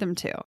wanted them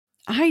to.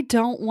 I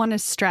don't want to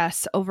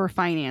stress over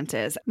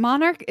finances.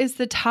 Monarch is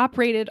the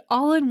top-rated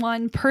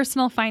all-in-one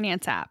personal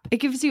finance app. It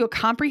gives you a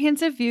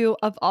comprehensive view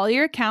of all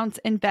your accounts,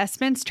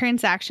 investments,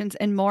 transactions,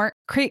 and more.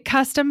 Create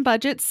custom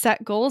budgets,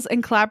 set goals,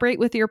 and collaborate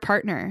with your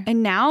partner.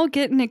 And now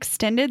get an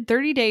extended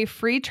 30-day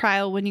free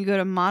trial when you go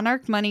to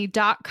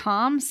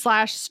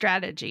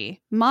monarchmoney.com/strategy.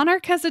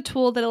 Monarch has a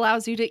tool that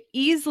allows you to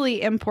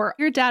easily import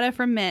your data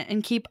from Mint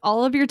and keep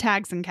all of your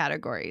tags and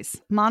categories.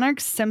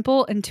 Monarch's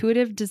simple,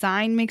 intuitive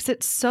design makes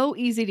it so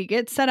easy to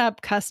get set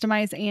up,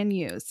 customize, and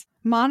use.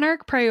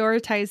 Monarch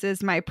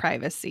prioritizes my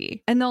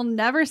privacy, and they'll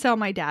never sell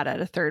my data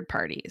to third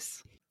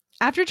parties.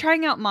 After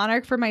trying out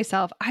Monarch for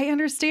myself, I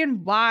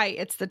understand why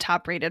it's the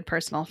top-rated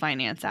personal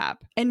finance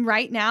app. And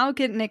right now,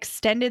 get an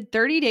extended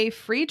 30-day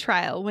free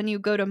trial when you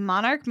go to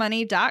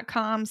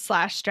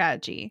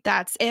monarchmoney.com/strategy.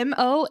 That's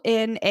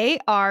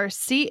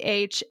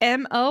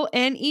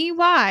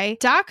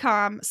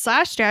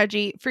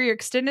monarchmoney.com/strategy for your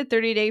extended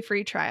 30-day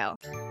free trial.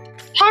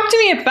 Talk to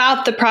me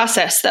about the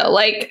process, though.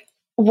 Like,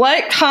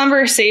 what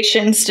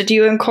conversations did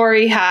you and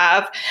Corey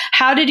have?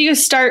 How did you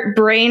start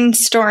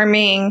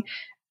brainstorming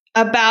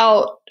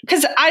about,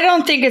 because I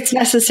don't think it's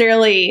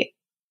necessarily,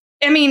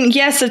 I mean,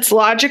 yes, it's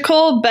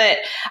logical, but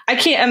I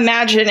can't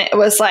imagine it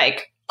was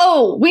like,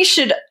 oh, we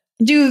should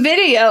do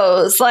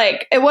videos.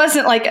 Like, it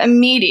wasn't like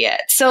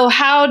immediate. So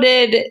how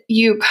did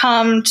you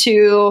come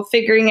to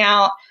figuring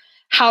out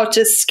how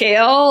to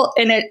scale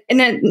in it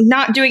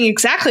not doing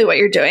exactly what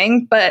you're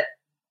doing, but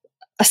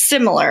a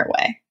similar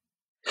way?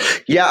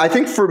 Yeah, I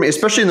think for me,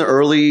 especially in the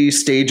early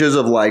stages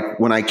of like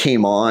when I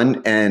came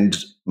on and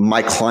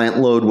my client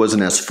load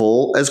wasn't as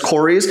full as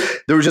Corey's,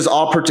 there was just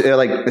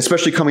like,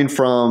 especially coming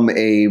from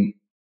a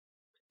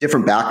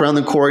different background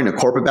than Corey and a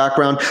corporate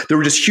background, there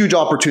were just huge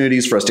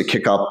opportunities for us to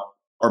kick up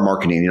our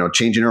marketing,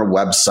 changing our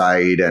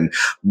website and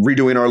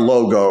redoing our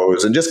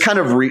logos and just kind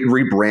of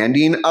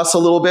rebranding us a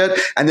little bit.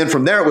 And then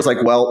from there, it was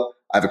like, well,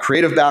 I have a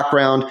creative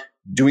background.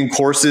 Doing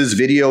courses,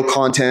 video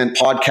content,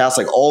 podcasts,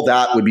 like all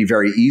that would be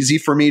very easy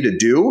for me to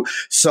do.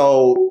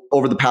 So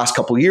over the past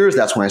couple of years,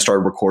 that's when I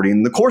started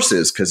recording the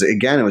courses. Because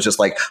again, it was just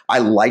like, I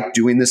like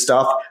doing this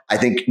stuff. I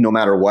think no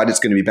matter what, it's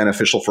going to be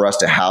beneficial for us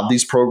to have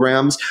these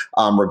programs,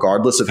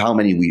 regardless of how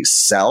many we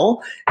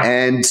sell.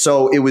 And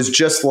so it was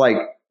just like,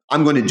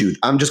 I'm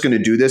just going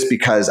to do this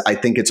because I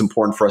think it's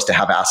important for us to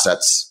have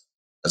assets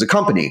as a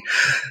company.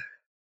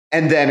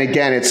 And then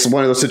again, it's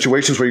one of those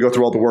situations where you go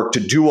through all the work to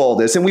do all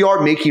this. And we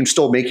are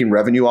still making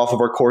revenue off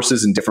of our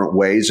courses in different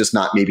ways, just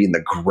not maybe in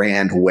the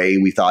grand way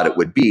we thought it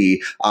would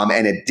be.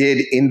 And it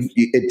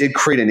did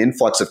create an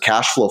influx of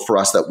cash flow for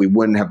us that we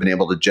wouldn't have been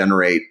able to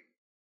generate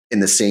in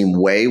the same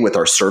way with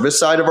our service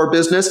side of our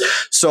business.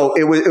 So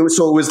it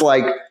was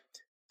like,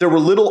 there were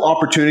little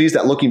opportunities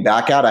that looking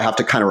back at, I have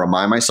to kind of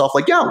remind myself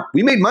like, yeah,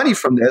 we made money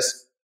from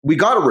this. We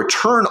got a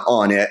return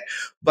on it,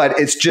 but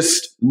it's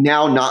just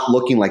now not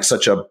looking like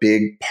such a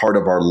big part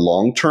of our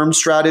long-term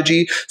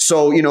strategy.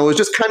 So, it was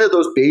just kind of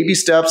those baby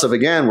steps of,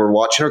 again, we're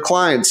watching our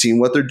clients,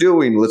 seeing what they're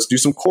doing. Let's do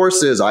some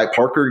courses.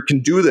 Parker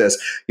can do this,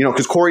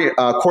 because Corey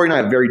and I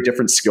have very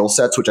different skill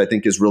sets, which I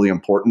think is really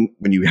important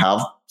when you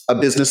have a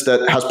business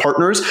that has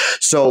partners.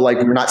 So like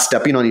we're not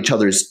stepping on each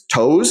other's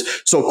toes.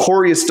 So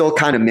Corey is still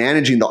kind of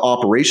managing the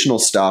operational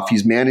stuff.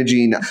 He's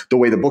managing the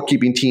way the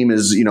bookkeeping team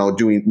is,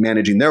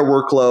 managing their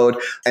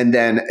workload. And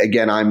then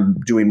again, I'm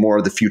doing more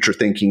of the future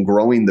thinking,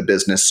 growing the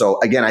business.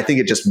 So again, I think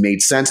it just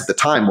made sense at the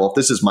time. Well, if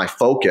this is my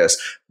focus,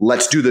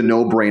 let's do the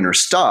no-brainer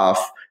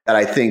stuff that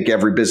I think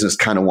every business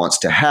kind of wants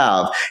to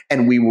have.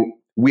 And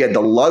we had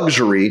the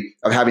luxury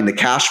of having the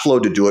cash flow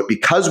to do it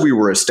because we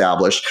were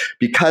established,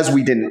 because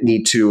we didn't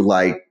need to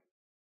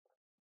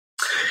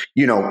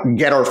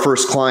get our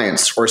first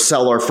clients or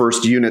sell our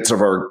first units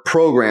of our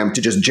program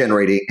to just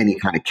generate any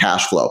kind of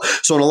cash flow.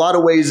 So in a lot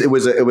of ways, it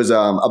was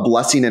a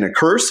blessing and a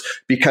curse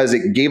because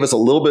it gave us a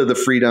little bit of the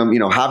freedom.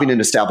 Having an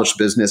established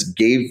business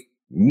gave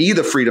me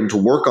the freedom to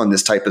work on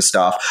this type of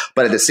stuff.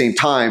 But at the same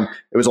time,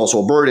 it was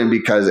also a burden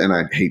because, and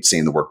I hate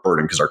saying the word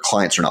burden because our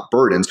clients are not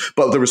burdens,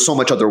 but there was so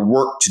much other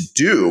work to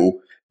do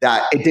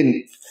that it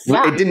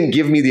didn't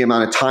give me the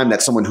amount of time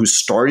that someone who's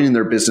starting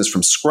their business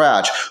from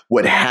scratch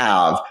would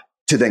have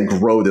to then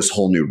grow this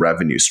whole new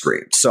revenue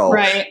stream. So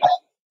right.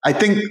 I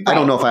think, I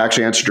don't know if I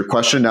actually answered your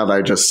question now that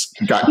I just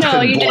got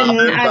No, you didn't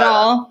at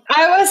all.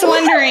 I was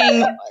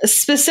wondering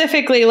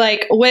specifically,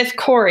 like with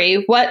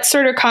Corey, what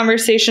sort of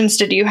conversations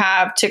did you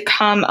have to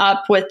come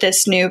up with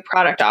this new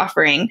product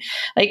offering?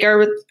 Like,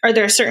 are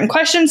there certain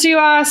questions you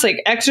asked,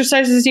 like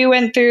exercises you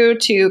went through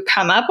to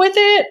come up with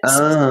it?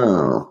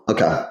 Oh,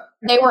 okay.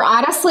 They were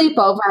at a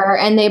sleepover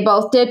and they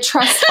both did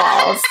trust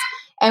falls.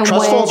 And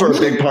trust falls are a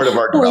big part of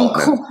our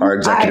development, our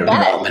executive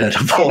development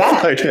of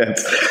Evolve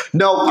Finance.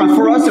 No,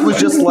 for us, it was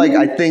just like,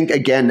 I think,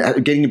 again,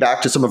 getting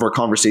back to some of our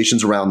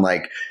conversations around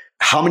like,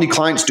 how many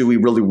clients do we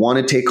really want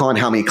to take on?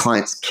 How many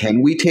clients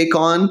can we take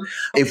on?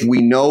 If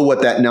we know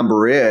what that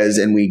number is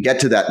and we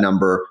get to that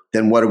number,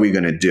 then what are we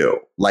going to do?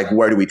 Like,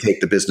 where do we take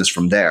the business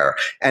from there?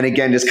 And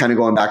again, just kind of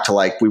going back to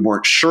like, we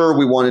weren't sure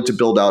we wanted to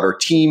build out our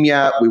team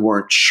yet. We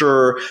weren't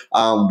sure.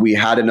 We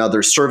had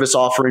another service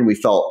offering we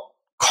felt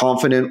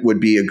confident would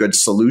be a good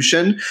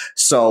solution.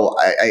 So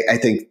I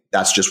think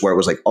that's just where it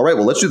was like, all right,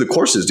 well, let's do the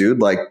courses, dude.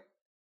 Like,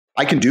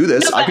 I can do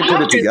this. I can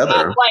put it together.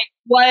 That, like,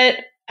 what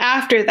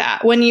after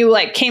that, when you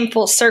like came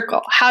full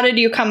circle, how did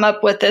you come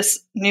up with this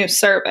new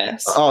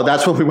service? Oh,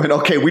 that's when we went,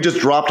 okay, we just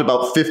dropped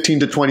about $15,000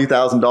 to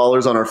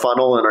 $20,000 on our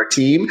funnel and our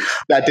team.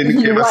 That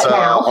didn't give us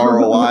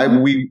ROI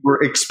we were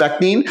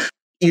expecting.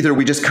 Either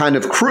we just kind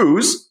of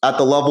cruise at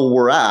the level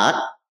we're at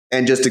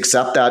and just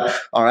accept that,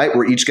 all right,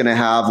 we're each going to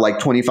have like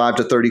 25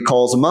 to 30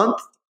 calls a month.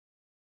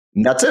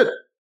 And that's it.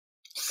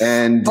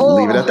 And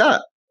leave it at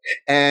that.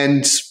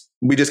 And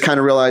we just kind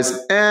of realized,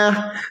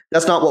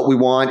 that's not what we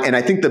want. And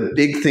I think the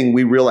big thing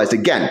we realized,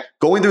 again,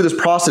 going through this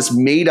process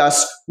made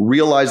us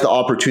realize the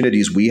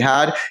opportunities we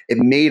had. It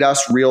made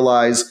us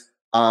realize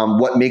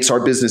what makes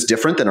our business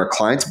different than our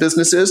clients'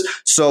 businesses.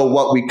 So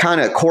what we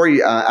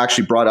Corey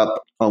actually brought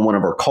up on one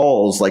of our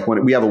calls, like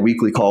when we have a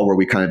weekly call where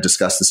we kind of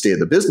discuss the state of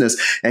the business.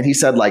 And he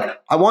said, like,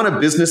 I want a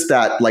business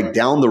that like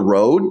down the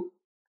road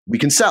we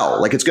can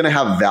sell, like it's going to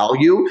have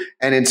value.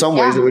 And in some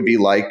ways it would be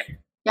like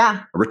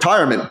a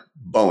retirement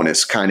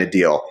bonus kind of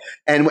deal.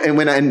 And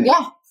when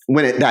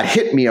that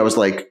hit me, I was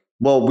like,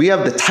 well, we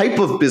have the type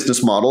of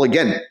business model,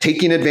 again,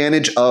 taking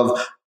advantage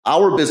of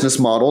our business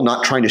model,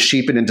 not trying to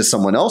shape it into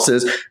someone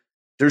else's.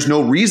 There's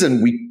no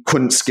reason we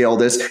couldn't scale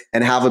this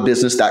and have a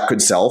business that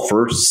could sell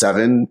for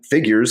 7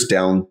 figures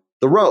down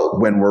the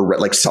road when we're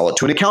like sell it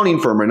to an accounting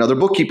firm or another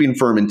bookkeeping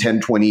firm in 10,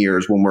 20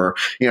 years when we're,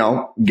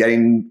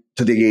 getting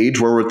to the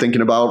age where we're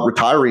thinking about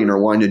retiring or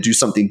wanting to do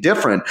something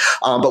different.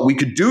 But we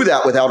could do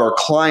that without our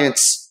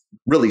clients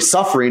really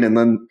suffering. And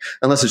then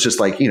unless it's just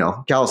like,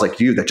 gals like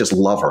you that just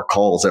love our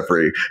calls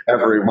every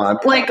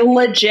month. Like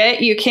legit,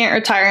 you can't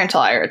retire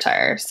until I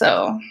retire.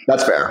 So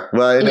that's fair.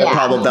 Well,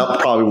 that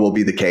probably will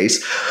be the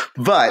case.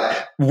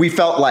 But we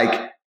felt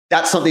like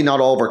that's something not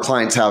all of our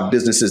clients have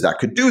businesses that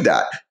could do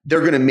that.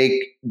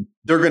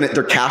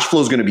 Their cash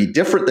flow is going to be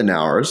different than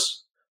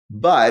ours,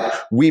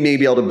 but we may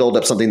be able to build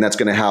up something that's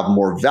going to have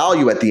more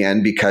value at the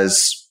end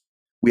because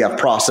we have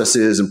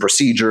processes and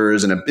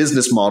procedures and a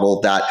business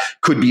model that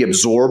could be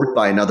absorbed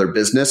by another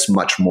business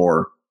much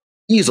more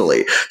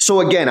easily. So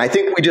again, I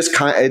think we just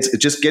it's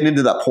just getting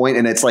to that point.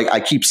 And it's like,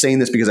 I keep saying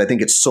this because I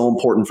think it's so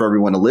important for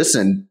everyone to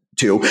listen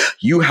to.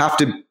 You have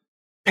to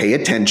pay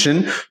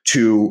attention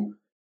to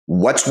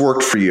what's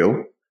worked for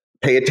you.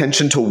 Pay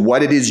attention to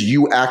what it is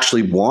you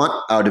actually want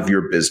out of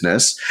your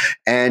business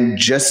and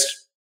just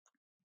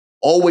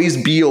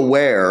always be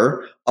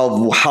aware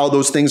of how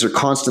those things are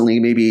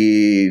constantly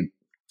maybe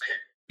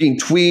being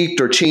tweaked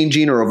or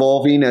changing or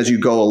evolving as you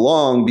go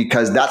along,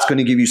 because that's going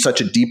to give you such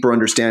a deeper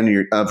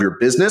understanding of your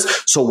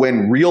business. So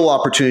when real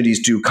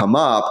opportunities do come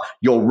up,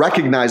 you'll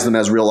recognize them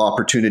as real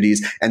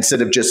opportunities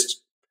instead of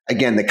just,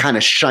 again, the kind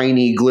of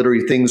shiny,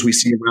 glittery things we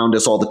see around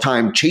us all the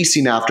time,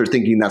 chasing after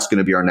thinking that's going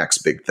to be our next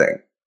big thing.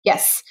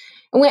 Yes.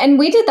 And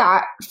we did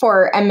that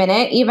for a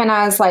minute, even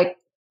as like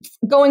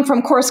going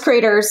from course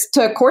creators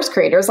to course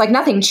creators, like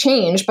nothing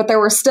changed, but there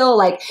were still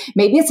like,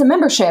 maybe it's a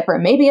membership, or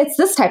maybe it's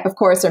this type of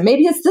course, or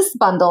maybe it's this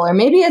bundle, or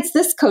maybe it's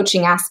this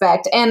coaching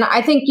aspect. And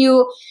I think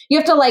you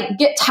have to like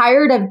get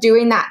tired of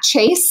doing that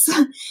chase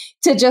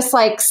to just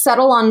like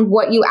settle on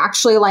what you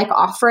actually like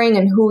offering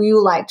and who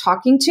you like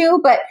talking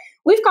to. But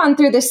we've gone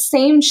through the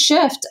same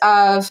shift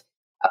of,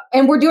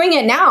 and we're doing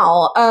it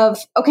now of,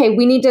 okay,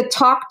 we need to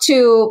talk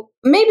to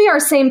maybe our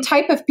same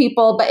type of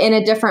people, but in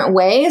a different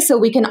way. So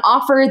we can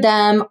offer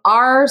them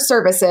our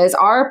services,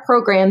 our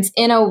programs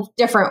in a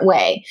different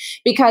way.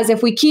 Because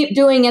if we keep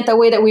doing it the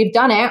way that we've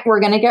done it, we're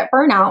going to get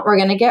burnout, we're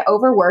going to get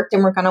overworked,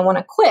 and we're going to want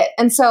to quit.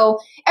 And so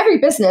every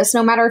business,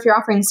 no matter if you're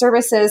offering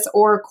services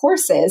or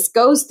courses,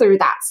 goes through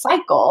that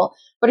cycle.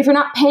 But if you're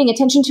not paying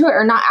attention to it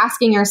or not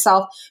asking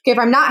yourself, okay, if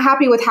I'm not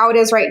happy with how it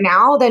is right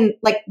now, then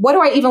like, what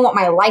do I even want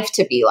my life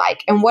to be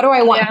like? And what do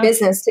I want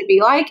business to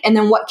be like? And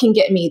then what can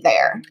get me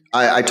there?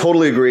 I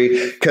totally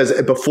agree, because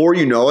before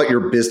you know it,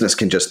 your business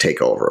can just take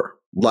over.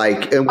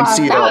 Like, and we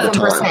see it all the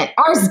time.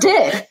 Ours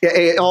did.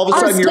 And all of a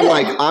sudden you're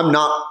like, I'm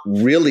not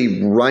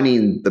really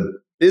running the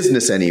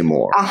business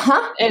anymore.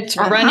 It's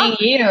running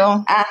you.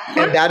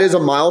 And that is a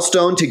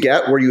milestone to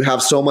get, where you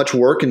have so much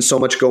work and so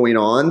much going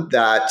on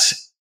that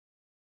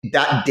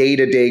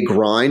day-to-day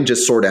grind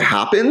just sort of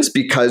happens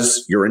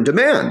because you're in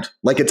demand.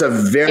 Like, it's a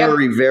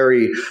very,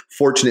 very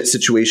fortunate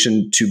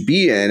situation to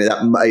be in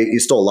that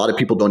still a lot of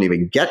people don't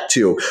even get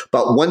to.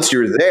 But once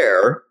you're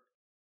there,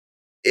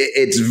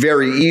 it's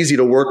very easy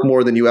to work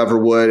more than you ever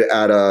would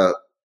at a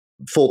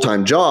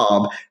full-time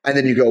job. And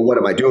then you go, what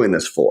am I doing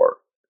this for?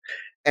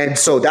 And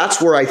so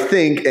that's where I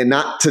think, and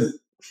not to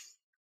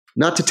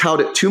tout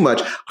it too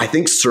much, I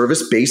think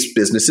service-based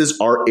businesses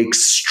are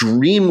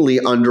extremely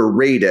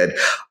underrated.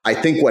 I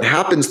think what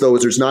happens, though,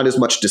 is there's not as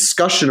much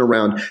discussion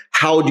around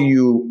how do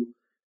you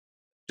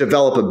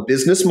develop a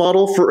business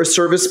model for a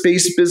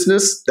service-based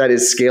business that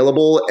is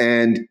scalable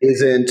and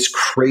isn't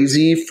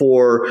crazy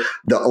for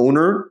the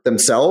owner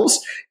themselves.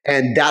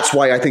 And that's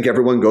why I think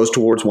everyone goes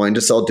towards wanting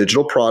to sell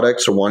digital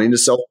products or wanting to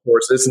sell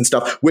courses and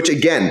stuff, which,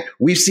 again,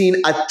 we've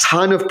seen a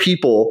ton of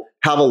people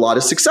have a lot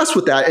of success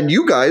with that. And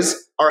you guys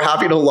are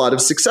having a lot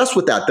of success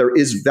with that. There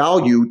is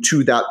value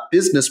to that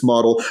business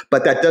model,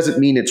 but that doesn't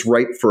mean it's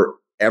right for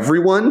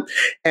everyone.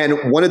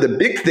 And one of the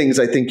big things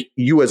I think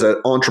you as an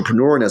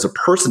entrepreneur and as a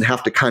person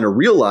have to kind of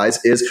realize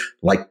is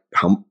like,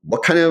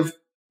 what kind of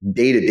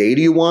day-to-day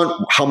do you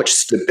want? How much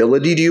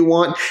stability do you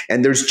want?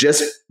 And there's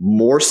just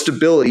more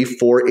stability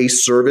for a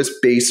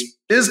service-based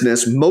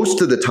business most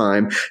of the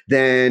time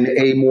than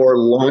a more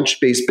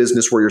launch-based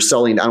business where you're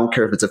selling, I don't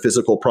care if it's a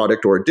physical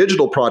product or a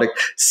digital product,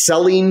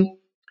 selling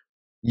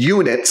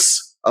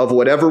units of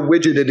whatever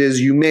widget it is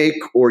you make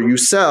or you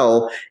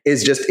sell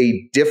is just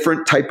a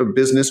different type of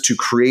business to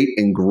create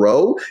and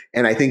grow.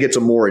 And I think it's a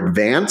more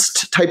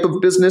advanced type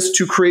of business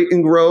to create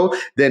and grow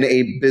than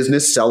a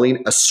business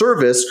selling a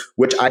service,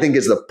 which I think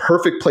is the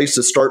perfect place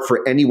to start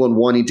for anyone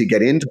wanting to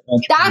get into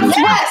entrepreneurship.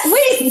 That's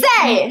what we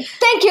say.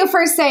 Thank you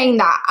for saying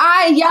that.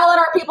 I yell at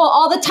our people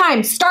all the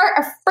time. Start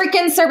a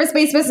freaking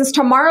service-based business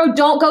tomorrow.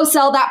 Don't go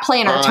sell that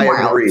planner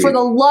tomorrow. For the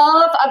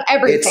love of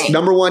everything. It's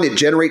number one, it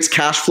generates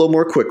cash flow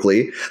more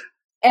quickly.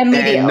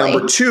 Immediately. And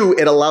number two,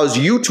 it allows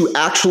you to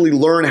actually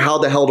learn how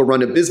the hell to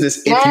run a business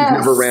if you've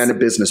never ran a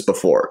business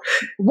before.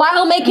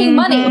 While making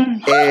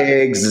money.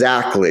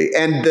 Exactly.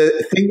 And the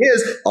thing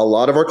is, a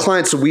lot of our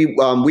clients, so we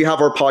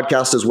have our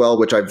podcast as well,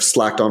 which I've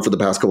slacked on for the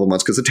past couple of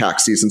months because of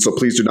tax season. So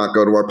please do not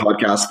go to our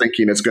podcast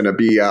thinking it's going to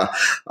be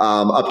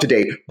up to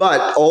date.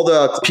 But all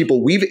the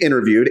people we've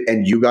interviewed,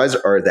 and you guys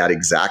are that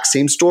exact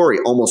same story.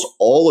 Almost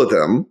all of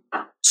them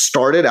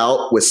started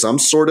out with some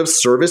sort of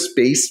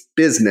service-based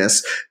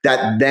business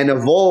that then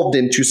evolved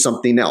into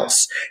something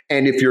else.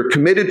 And if you're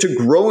committed to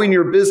growing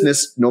your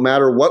business, no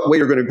matter what way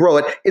you're going to grow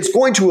it, it's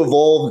going to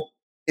evolve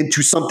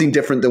into something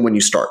different than when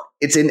you start.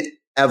 It's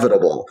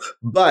inevitable.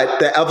 But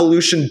the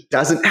evolution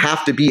doesn't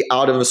have to be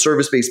out of a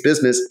service-based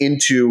business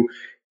into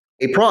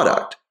a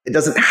product. It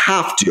doesn't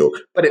have to.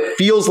 But it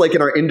feels like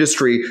in our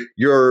industry,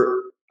 you're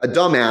a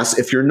dumbass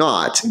if you're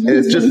not. And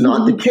it's just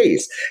not the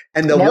case.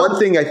 And the one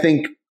thing I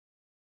think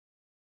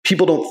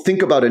people don't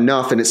think about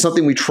enough, and it's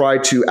something we try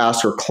to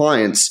ask our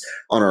clients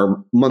on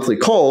our monthly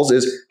calls,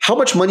 is how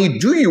much money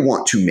do you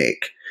want to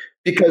make?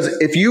 Because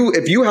if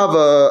you have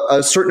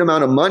a certain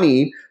amount of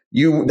money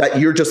that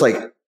you're just like,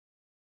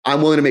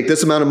 I'm willing to make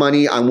this amount of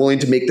money, I'm willing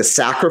to make the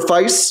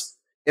sacrifice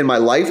in my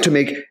life to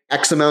make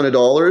X amount of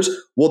dollars,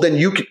 well,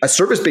 then a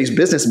service-based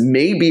business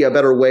may be a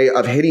better way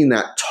of hitting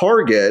that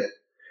target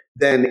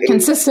then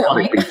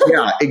consistently.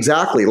 Yeah,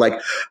 exactly. Like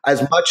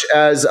as much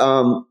as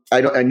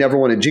I never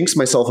want to jinx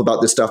myself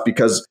about this stuff,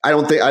 because I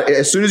don't think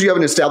as soon as you have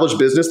an established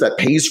business that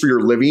pays for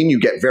your living, you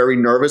get very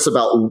nervous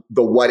about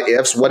the what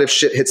ifs. What if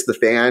shit hits the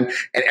fan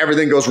and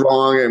everything goes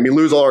wrong and we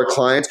lose all our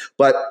clients?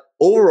 But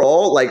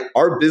overall, like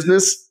our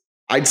business,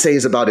 I'd say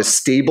is about as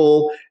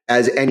stable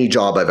as any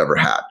job I've ever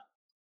had.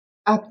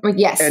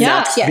 Yes. And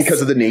that's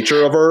because of the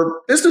nature of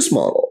our business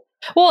model.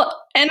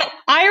 Well, and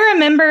I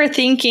remember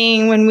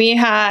thinking when we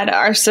had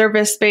our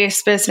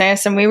service-based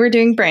business and we were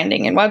doing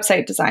branding and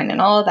website design and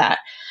all of that.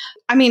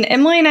 I mean,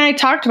 Emily and I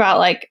talked about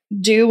like,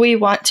 do we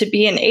want to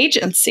be an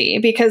agency?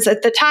 Because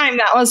at the time,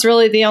 that was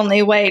really the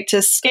only way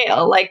to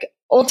scale. Like,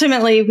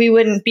 ultimately, we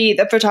wouldn't be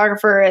the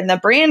photographer and the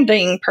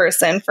branding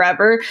person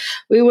forever.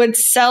 We would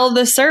sell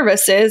the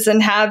services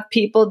and have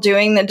people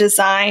doing the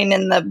design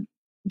and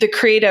the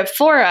creative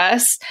for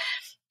us.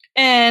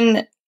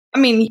 And I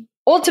mean,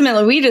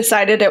 ultimately, we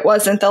decided it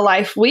wasn't the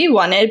life we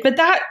wanted, but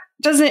that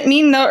doesn't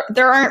mean that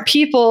there aren't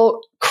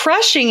people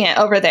crushing it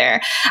over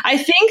there. I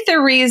think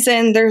the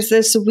reason there's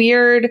this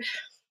weird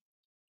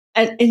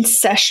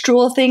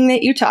ancestral thing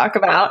that you talk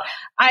about,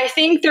 I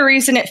think the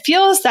reason it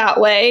feels that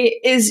way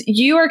is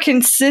you are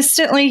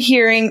consistently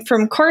hearing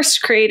from course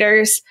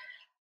creators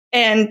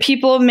and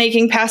people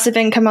making passive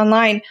income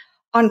online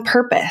on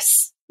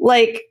purpose.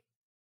 Like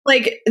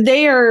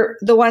they are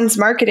the ones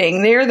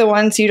marketing. They are the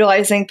ones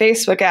utilizing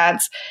Facebook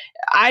ads.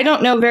 I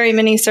don't know very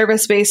many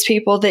service-based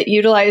people that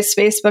utilize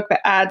Facebook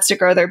ads to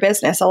grow their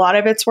business. A lot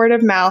of it's word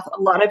of mouth.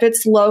 A lot of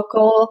it's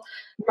local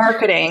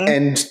marketing.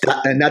 And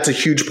that's a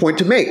huge point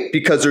to make,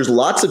 because there's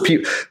lots of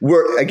people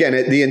again,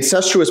 the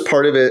incestuous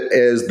part of it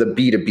is the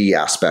B2B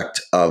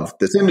aspect of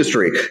this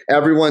industry.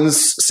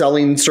 Everyone's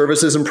selling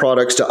services and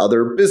products to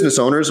other business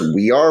owners.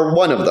 We are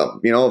one of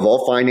them.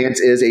 Evolve Finance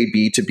is a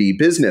B2B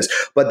business,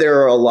 but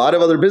there are a lot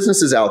of other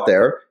businesses out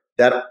there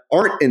that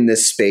aren't in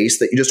this space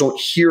that you just don't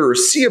hear or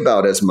see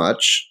about as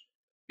much.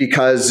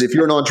 Because if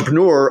you're an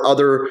entrepreneur,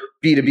 other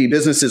B2B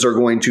businesses are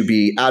going to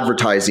be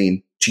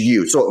advertising to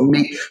you.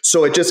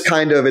 So it just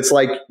kind of, it's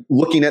like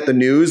looking at the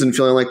news and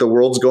feeling like the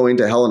world's going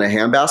to hell in a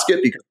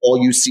handbasket because all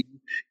you see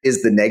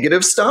is the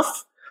negative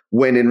stuff,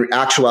 when in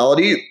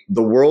actuality,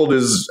 the world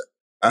is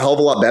a hell of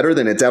a lot better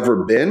than it's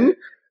ever been.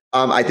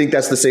 I think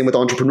that's the same with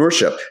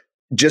entrepreneurship.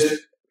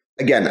 Just,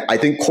 again, I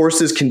think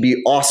courses can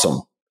be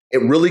awesome.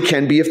 It really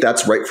can be if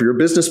that's right for your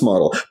business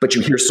model. But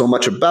you hear so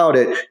much about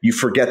it, you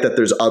forget that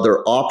there's other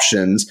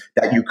options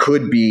that you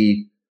could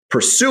be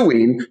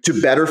pursuing to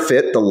better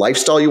fit the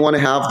lifestyle you want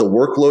to have, the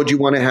workload you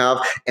want to have,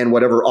 and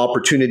whatever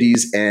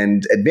opportunities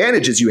and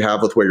advantages you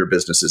have with where your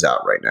business is at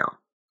right now.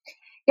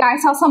 Yeah, I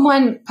saw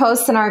someone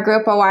post in our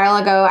group a while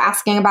ago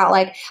asking about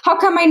like, how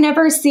come I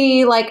never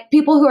see like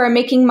people who are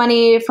making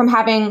money from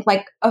having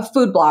like a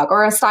food blog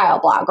or a style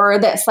blog or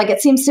this? Like, it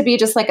seems to be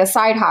just like a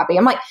side hobby.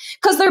 I'm like,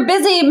 because they're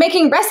busy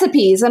making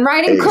recipes and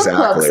writing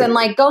cookbooks and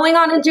like going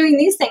on and doing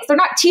these things. They're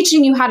not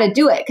teaching you how to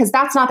do it because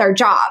that's not their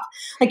job.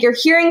 Like, you're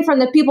hearing from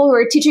the people who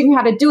are teaching you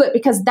how to do it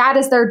because that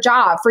is their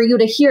job for you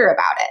to hear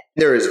about it.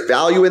 There is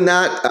value in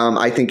that.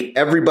 I think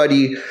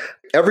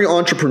every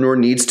entrepreneur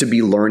needs to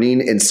be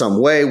learning in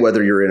some way,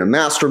 whether you're in a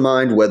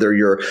mastermind, whether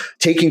you're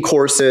taking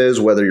courses,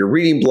 whether you're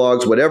reading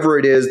blogs, whatever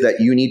it is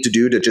that you need to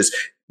do to just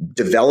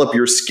develop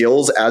your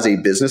skills as a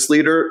business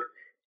leader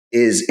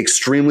is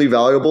extremely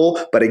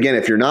valuable. But again,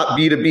 if you're not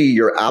B2B,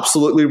 you're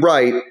absolutely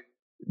right.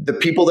 The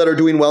people that are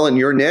doing well in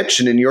your niche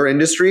and in your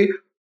industry,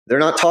 they're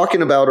not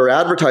talking about or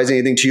advertising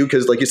anything to you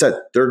because, like you said,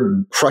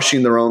 they're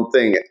crushing their own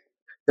thing.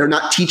 They're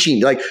not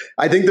teaching. Like,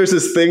 I think there's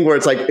this thing where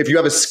it's like, if you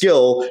have a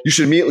skill, you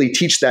should immediately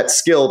teach that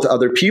skill to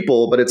other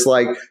people. But it's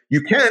like,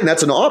 you can,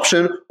 that's an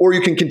option, or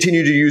you can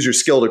continue to use your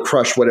skill to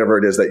crush whatever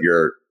it is that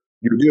you're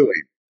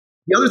doing.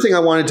 The other thing I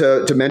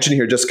wanted to mention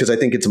here, just because I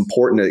think it's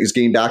important, is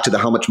getting back to the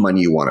how much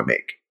money you want to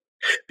make.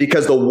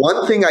 Because the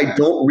one thing I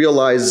don't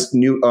realize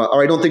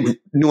I don't think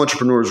new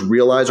entrepreneurs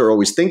realize or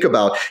always think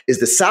about is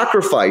the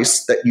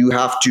sacrifice that you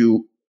have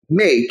to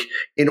make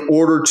in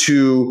order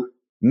to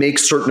make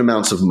certain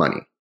amounts of money.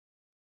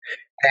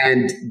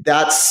 And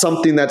that's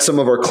something that some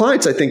of our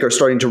clients, I think, are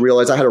starting to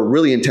realize. I had a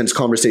really intense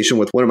conversation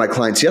with one of my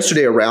clients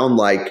yesterday around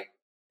like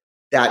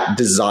that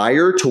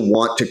desire to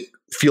want to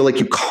feel like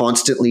you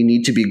constantly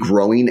need to be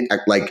growing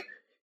at like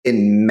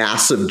in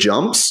massive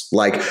jumps.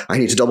 Like, I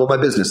need to double my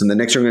business, and the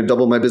next year I'm going to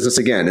double my business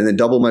again, and then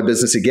double my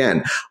business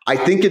again. I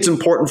think it's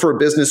important for a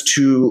business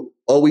to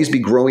always be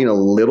growing a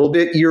little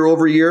bit year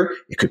over year.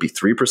 It could be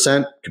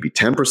 3%, it could be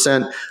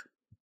 10%,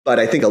 but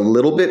I think a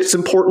little bit is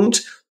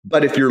important.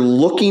 But if you're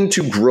looking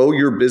to grow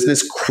your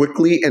business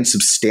quickly and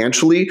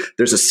substantially,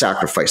 there's a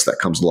sacrifice that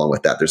comes along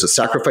with that. There's a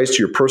sacrifice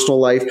to your personal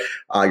life,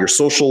 your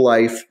social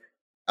life,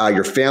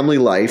 your family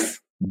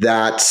life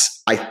that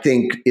I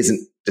think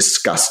isn't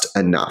discussed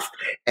enough.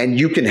 And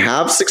you can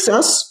have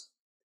success.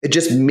 It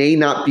just may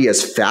not be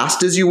as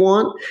fast as you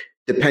want,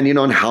 depending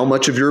on how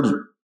much of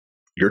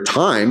your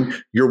time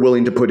you're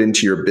willing to put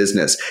into your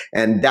business.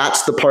 And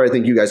that's the part I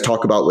think you guys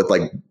talk about with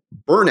like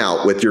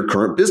burnout with your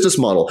current business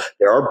model.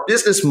 There are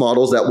business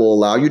models that will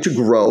allow you to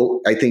grow,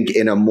 I think,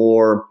 in a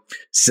more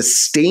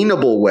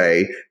sustainable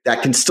way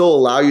that can still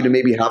allow you to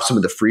maybe have some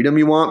of the freedom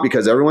you want,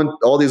 because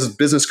all these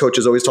business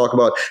coaches always talk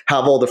about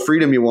have all the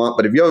freedom you want.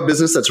 But if you have a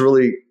business that's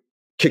really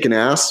kicking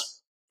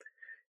ass,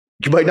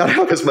 you might not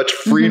have as much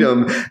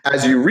freedom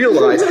as you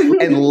realize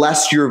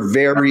unless you're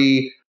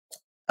very,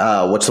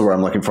 what's the word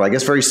I'm looking for? I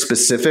guess very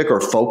specific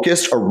or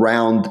focused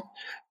around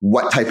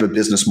what type of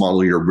business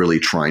model you're really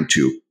trying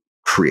to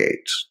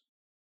create.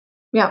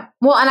 Yeah.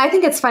 Well, and I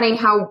think it's funny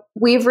how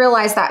we've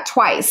realized that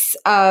twice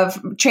of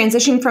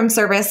transitioning from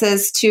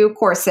services to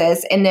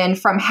courses, and then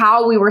from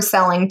how we were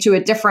selling to a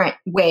different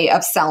way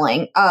of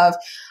selling of,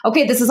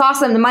 okay, this is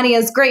awesome. The money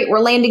is great. We're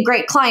landing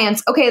great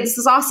clients. Okay, this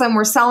is awesome.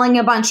 We're selling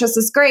a bunch. This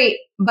is great,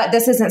 but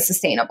this isn't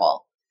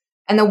sustainable.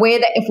 And the way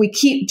that if we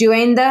keep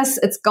doing this,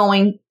 it's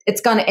going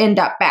to end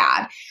up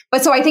bad.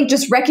 But so I think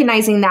just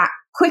recognizing that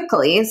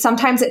quickly,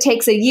 sometimes it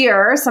takes a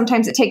year,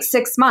 sometimes it takes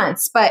 6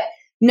 months, but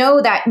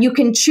know that you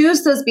can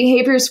choose those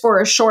behaviors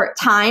for a short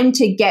time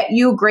to get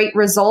you great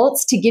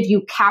results, to give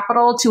you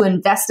capital to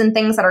invest in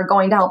things that are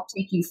going to help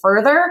take you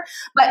further.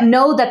 But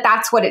know that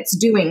that's what it's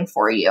doing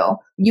for you.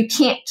 You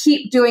can't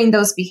keep doing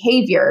those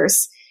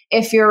behaviors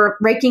if you're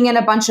raking in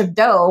a bunch of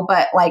dough,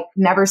 but like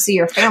never see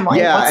your family.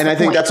 Yeah. And I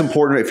think that's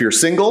important. If you're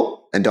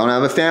single and don't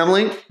have a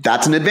family,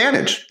 that's an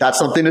advantage. That's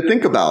something to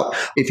think about.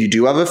 If you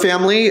do have a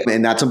family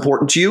and that's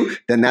important to you,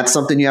 then that's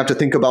something you have to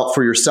think about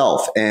for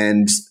yourself.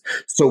 And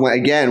so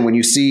when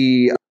you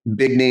see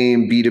big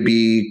name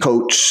B2B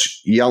coach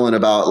yelling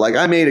about like,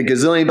 I made $1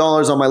 gazillion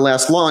on my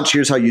last launch,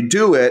 here's how you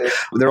do it.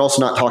 They're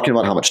also not talking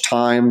about how much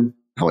time,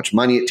 how much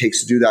money it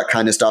takes to do that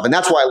kind of stuff. And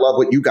that's why I love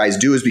what you guys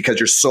do, is because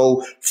you're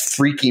so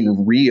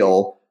freaking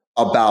real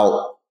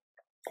about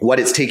what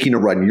it's taking to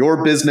run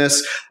your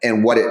business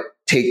and what it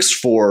takes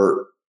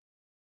for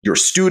your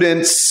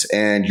students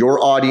and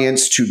your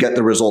audience to get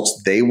the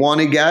results they want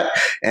to get.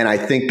 And I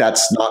think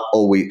that's not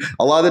always,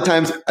 a lot of the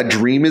times a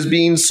dream is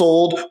being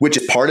sold, which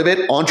is part of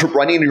it.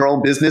 Running your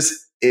own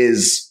business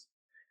is,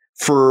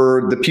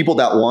 for the people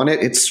that want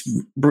it,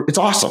 it's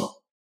awesome.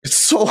 It's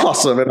so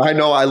awesome. And I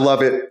know I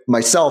love it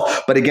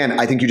myself. But again,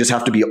 I think you just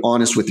have to be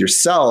honest with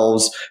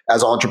yourselves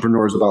as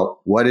entrepreneurs about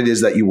what it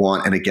is that you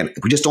want. And again,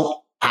 we just don't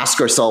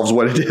ask ourselves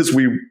what it is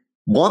we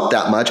want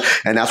that much.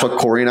 And that's what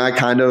Corey and I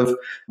kind of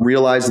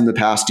realized in the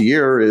past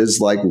year is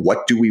like,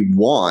 what do we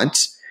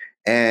want?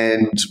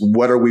 And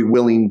what are we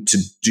willing to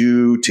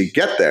do to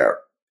get there?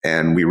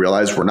 And we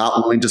realized we're not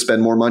willing to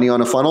spend more money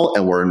on a funnel,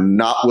 and we're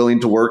not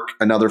willing to work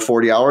another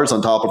 40 hours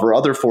on top of our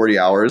other 40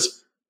 hours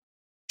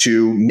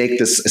to make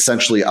this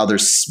essentially other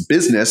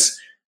business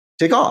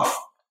take off.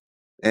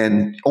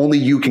 And only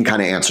you can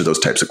kind of answer those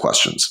types of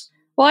questions.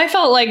 Well, I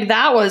felt like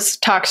that was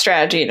talk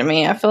strategy to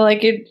me. I feel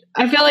like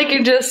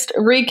you just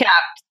recapped.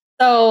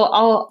 So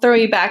I'll throw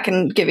you back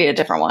and give you a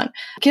different one.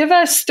 Give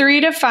us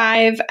 3 to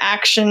 5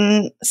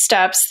 action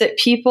steps that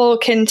people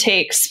can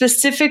take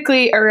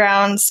specifically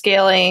around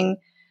scaling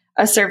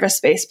a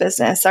service-based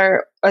business.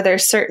 Are there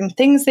certain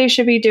things they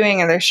should be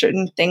doing? Are there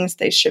certain things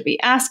they should be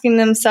asking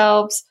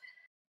themselves?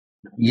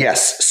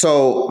 Yes.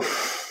 So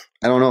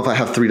I don't know if I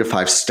have 3 to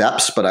 5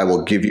 steps, but I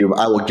will give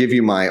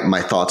you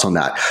my thoughts on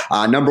that.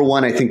 Number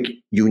one, I think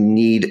you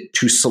need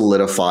to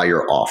solidify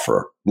your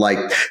offer.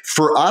 Like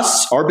for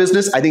us, our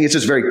business, I think it's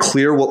just very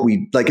clear what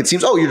we like. It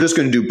seems, you're just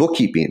going to do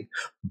bookkeeping,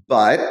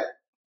 but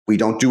we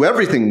don't do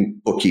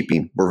everything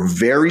bookkeeping. We're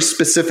very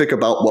specific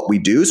about what we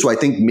do. So I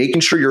think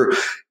making sure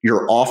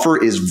your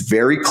offer is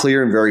very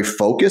clear and very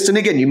focused. And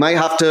again, you might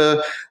have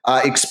to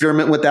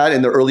experiment with that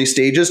in the early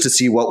stages to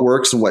see what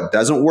works and what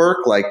doesn't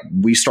work. Like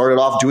we started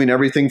off doing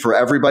everything for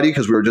everybody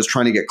because we were just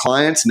trying to get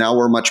clients. Now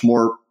we're much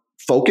more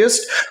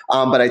focused.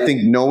 But I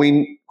think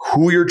knowing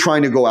who you're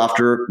trying to go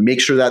after, make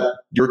sure that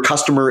your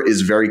customer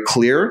is very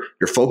clear,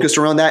 you're focused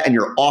around that, and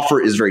your offer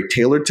is very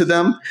tailored to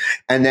them.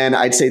 And then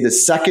I'd say the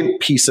second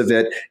piece of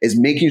it is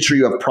making sure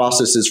you have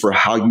processes for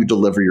how you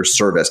deliver your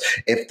service.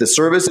 If the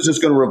service is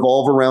just going to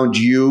revolve around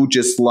you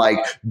just like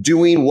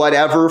doing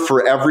whatever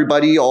for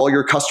everybody, all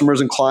your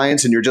customers and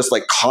clients, and you're just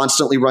like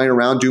constantly running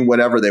around doing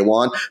whatever they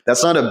want,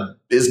 that's not a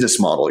business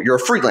model. You're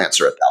a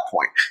freelancer at that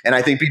point. And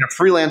I think being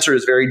a freelancer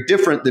is very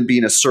different than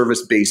being a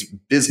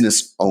service-based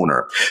business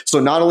owner. So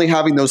not only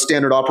having those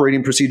standard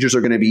operating procedures are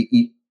going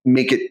to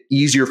make it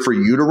easier for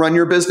you to run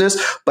your business,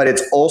 but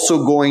it's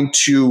also going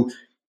to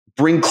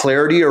bring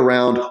clarity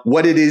around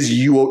what it is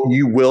you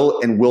will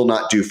and will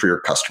not do for your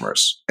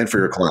customers and for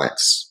your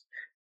clients.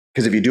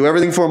 Because if you do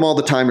everything for them all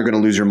the time, you're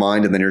going to lose your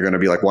mind, and then you're going to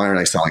be like, why aren't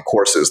I selling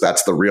courses?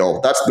 That's the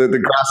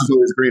grass is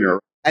always greener.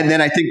 And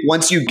then I think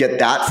once you get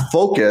that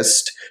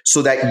focused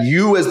so that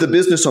you as the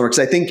business owner, because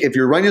I think if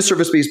you're running a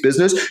service-based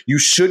business, you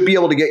should be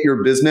able to get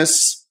your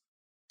business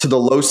to the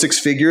low 6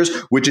 figures,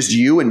 which is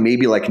you and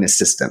maybe like an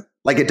assistant.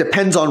 Like it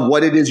depends on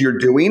what it is you're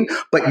doing,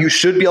 but you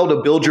should be able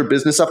to build your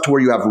business up to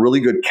where you have really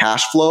good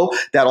cash flow,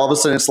 that all of a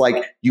sudden it's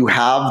like you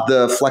have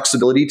the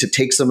flexibility to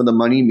take some of the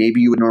money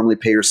maybe you would normally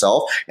pay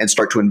yourself and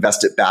start to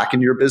invest it back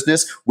into your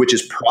business, which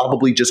is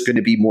probably just going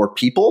to be more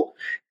people.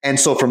 And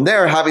so from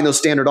there, having those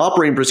standard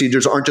operating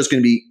procedures aren't just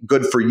going to be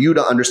good for you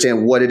to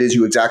understand what it is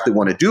you exactly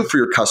want to do for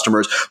your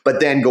customers,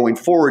 but then going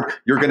forward,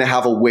 you're going to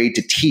have a way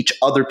to teach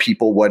other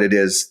people what it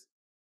is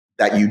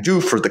that you do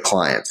for the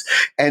clients.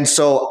 And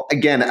so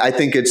again, I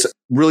think it's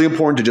really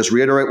important to just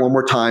reiterate one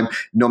more time,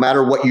 no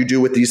matter what you do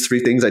with these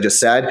three things I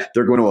just said,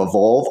 they're going to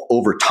evolve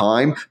over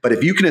time. But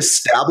if you can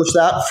establish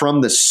that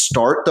from the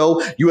start,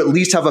 though, you at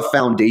least have a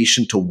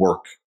foundation to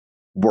work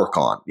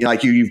on.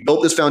 Like you've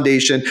built this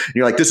foundation and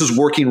you're like, this is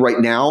working right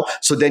now.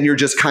 So then you're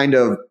just kind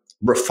of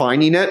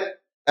refining it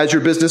as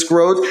your business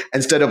grows,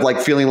 instead of like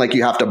feeling like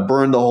you have to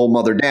burn the whole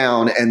mother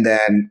down and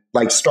then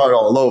like start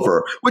all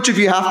over, which if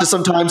you have to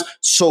sometimes,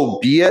 so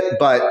be it,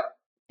 but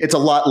it's a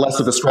lot less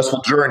of a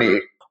stressful journey.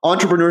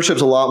 Entrepreneurship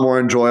is a lot more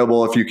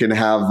enjoyable if you can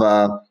have,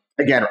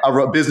 again,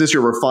 a business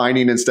you're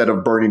refining instead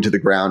of burning to the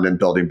ground and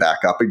building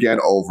back up again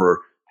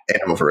over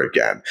and over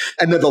again.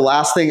 And then the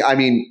last thing, I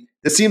mean,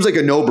 it seems like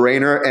a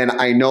no-brainer, and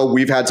I know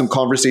we've had some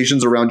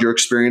conversations around your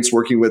experience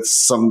working with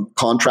some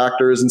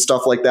contractors and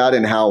stuff like that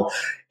and how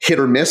hit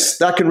or miss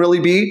that can really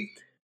be.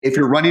 If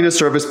you're running a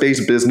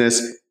service-based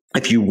business,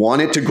 if you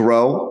want it to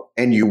grow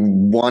and you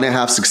want to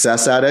have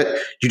success at it,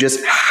 you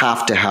just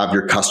have to have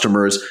your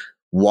customers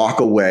walk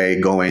away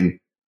going,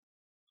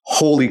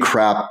 holy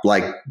crap,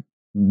 like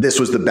this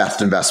was the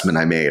best investment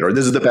I made, or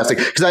this is the best thing.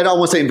 Because I don't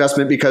want to say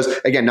investment because,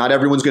 again, not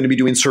everyone's going to be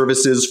doing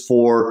services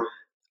for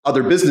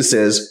other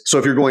businesses. So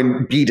if you're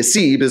going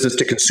B2C, business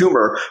to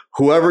consumer,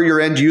 whoever your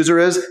end user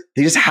is,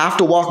 they just have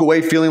to walk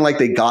away feeling like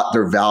they got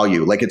their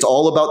value. Like it's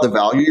all about the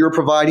value you're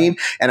providing.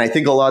 And I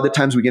think a lot of the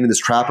times we get in this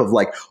trap of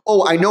like,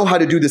 oh, I know how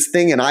to do this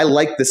thing and I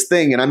like this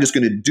thing and I'm just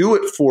going to do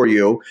it for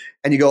you.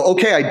 And you go,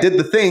 okay, I did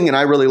the thing and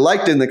I really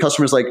liked it. And the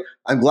customer's like,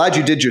 I'm glad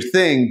you did your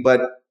thing,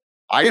 but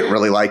I didn't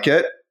really like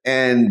it.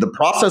 And the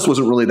process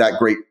wasn't really that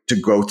great to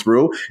go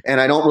through. And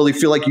I don't really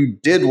feel like you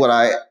did what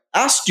I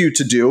asked you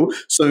to do.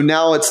 So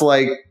now it's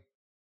like,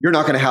 you're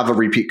not going to have a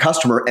repeat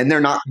customer and they're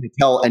not going to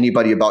tell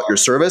anybody about your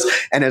service.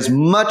 And as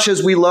much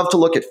as we love to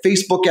look at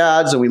Facebook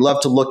ads and we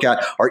love to look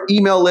at our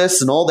email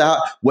lists and all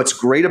that, what's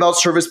great about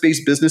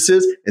service-based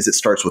businesses is it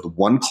starts with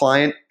one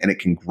client and it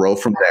can grow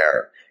from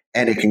there.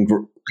 And it can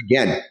grow.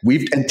 Again,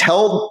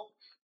 until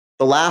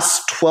the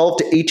last 12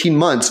 to 18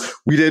 months,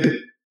 we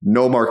did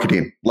no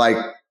marketing. Like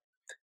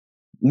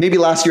maybe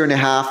last year and a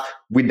half,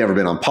 we'd never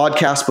been on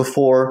podcasts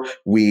before.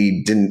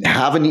 We didn't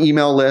have an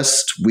email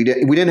list. We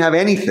didn't have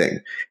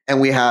anything.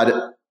 And we had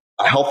a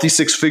healthy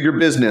 6-figure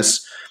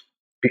business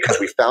because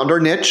we found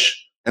our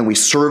niche and we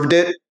served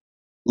it.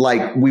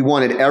 Like we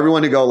wanted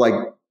everyone to go like,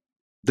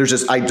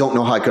 I don't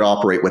know how I could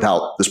operate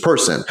without this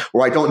person,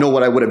 or I don't know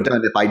what I would have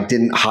done if I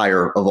didn't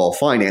hire Evolve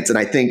Finance. And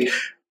I think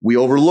we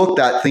overlook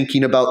that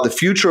thinking about the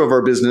future of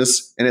our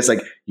business. And it's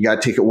like, you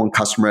got to take it one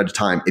customer at a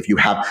time. If you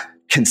have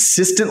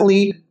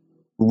consistently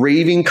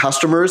raving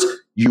customers,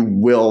 you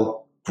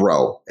will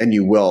grow and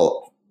you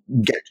will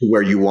get to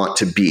where you want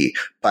to be,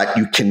 but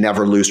you can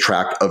never lose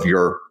track of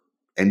your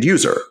end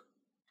user.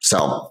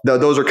 So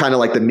those are kind of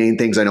like the main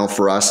things I know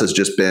for us has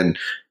just been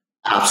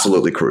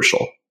absolutely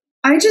crucial.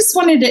 I just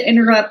wanted to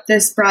interrupt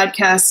this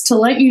broadcast to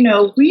let you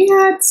know we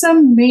had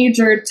some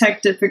major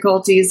tech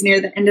difficulties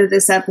near the end of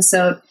this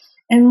episode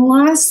and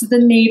lost the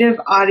native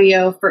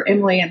audio for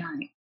Emily and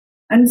I.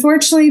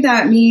 Unfortunately,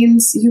 that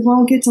means you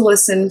won't get to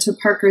listen to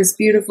Parker's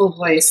beautiful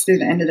voice through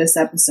the end of this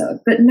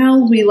episode. But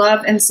no, we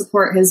love and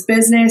support his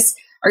business,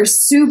 are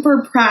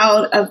super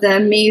proud of the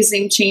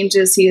amazing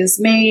changes he has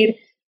made,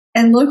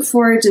 and look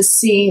forward to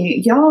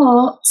seeing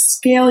y'all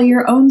scale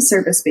your own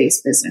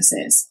service-based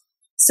businesses.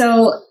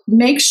 So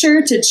make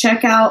sure to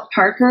check out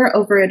Parker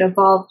over at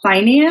Evolve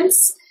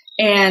Finance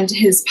and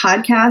his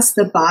podcast,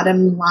 The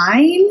Bottom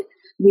Line.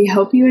 We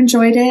hope you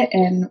enjoyed it,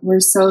 and we're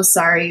so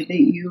sorry that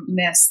you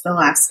missed the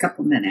last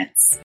couple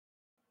minutes.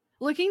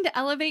 Looking to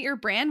elevate your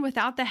brand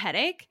without the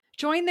headache?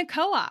 Join the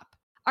Co-op,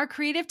 our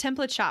creative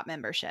template shop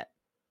membership.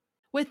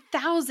 With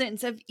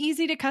thousands of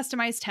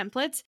easy-to-customize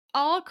templates,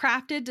 all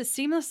crafted to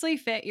seamlessly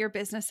fit your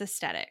business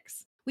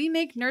aesthetics, we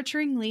make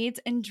nurturing leads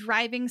and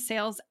driving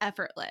sales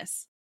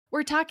effortless.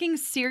 We're talking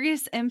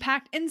serious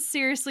impact and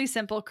seriously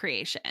simple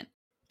creation.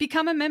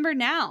 Become a member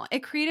now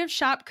at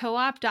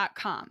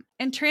creativeshopcoop.com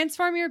and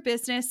transform your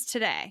business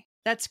today.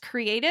 That's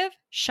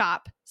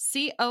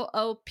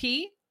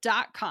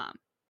creativeshopcoop.com.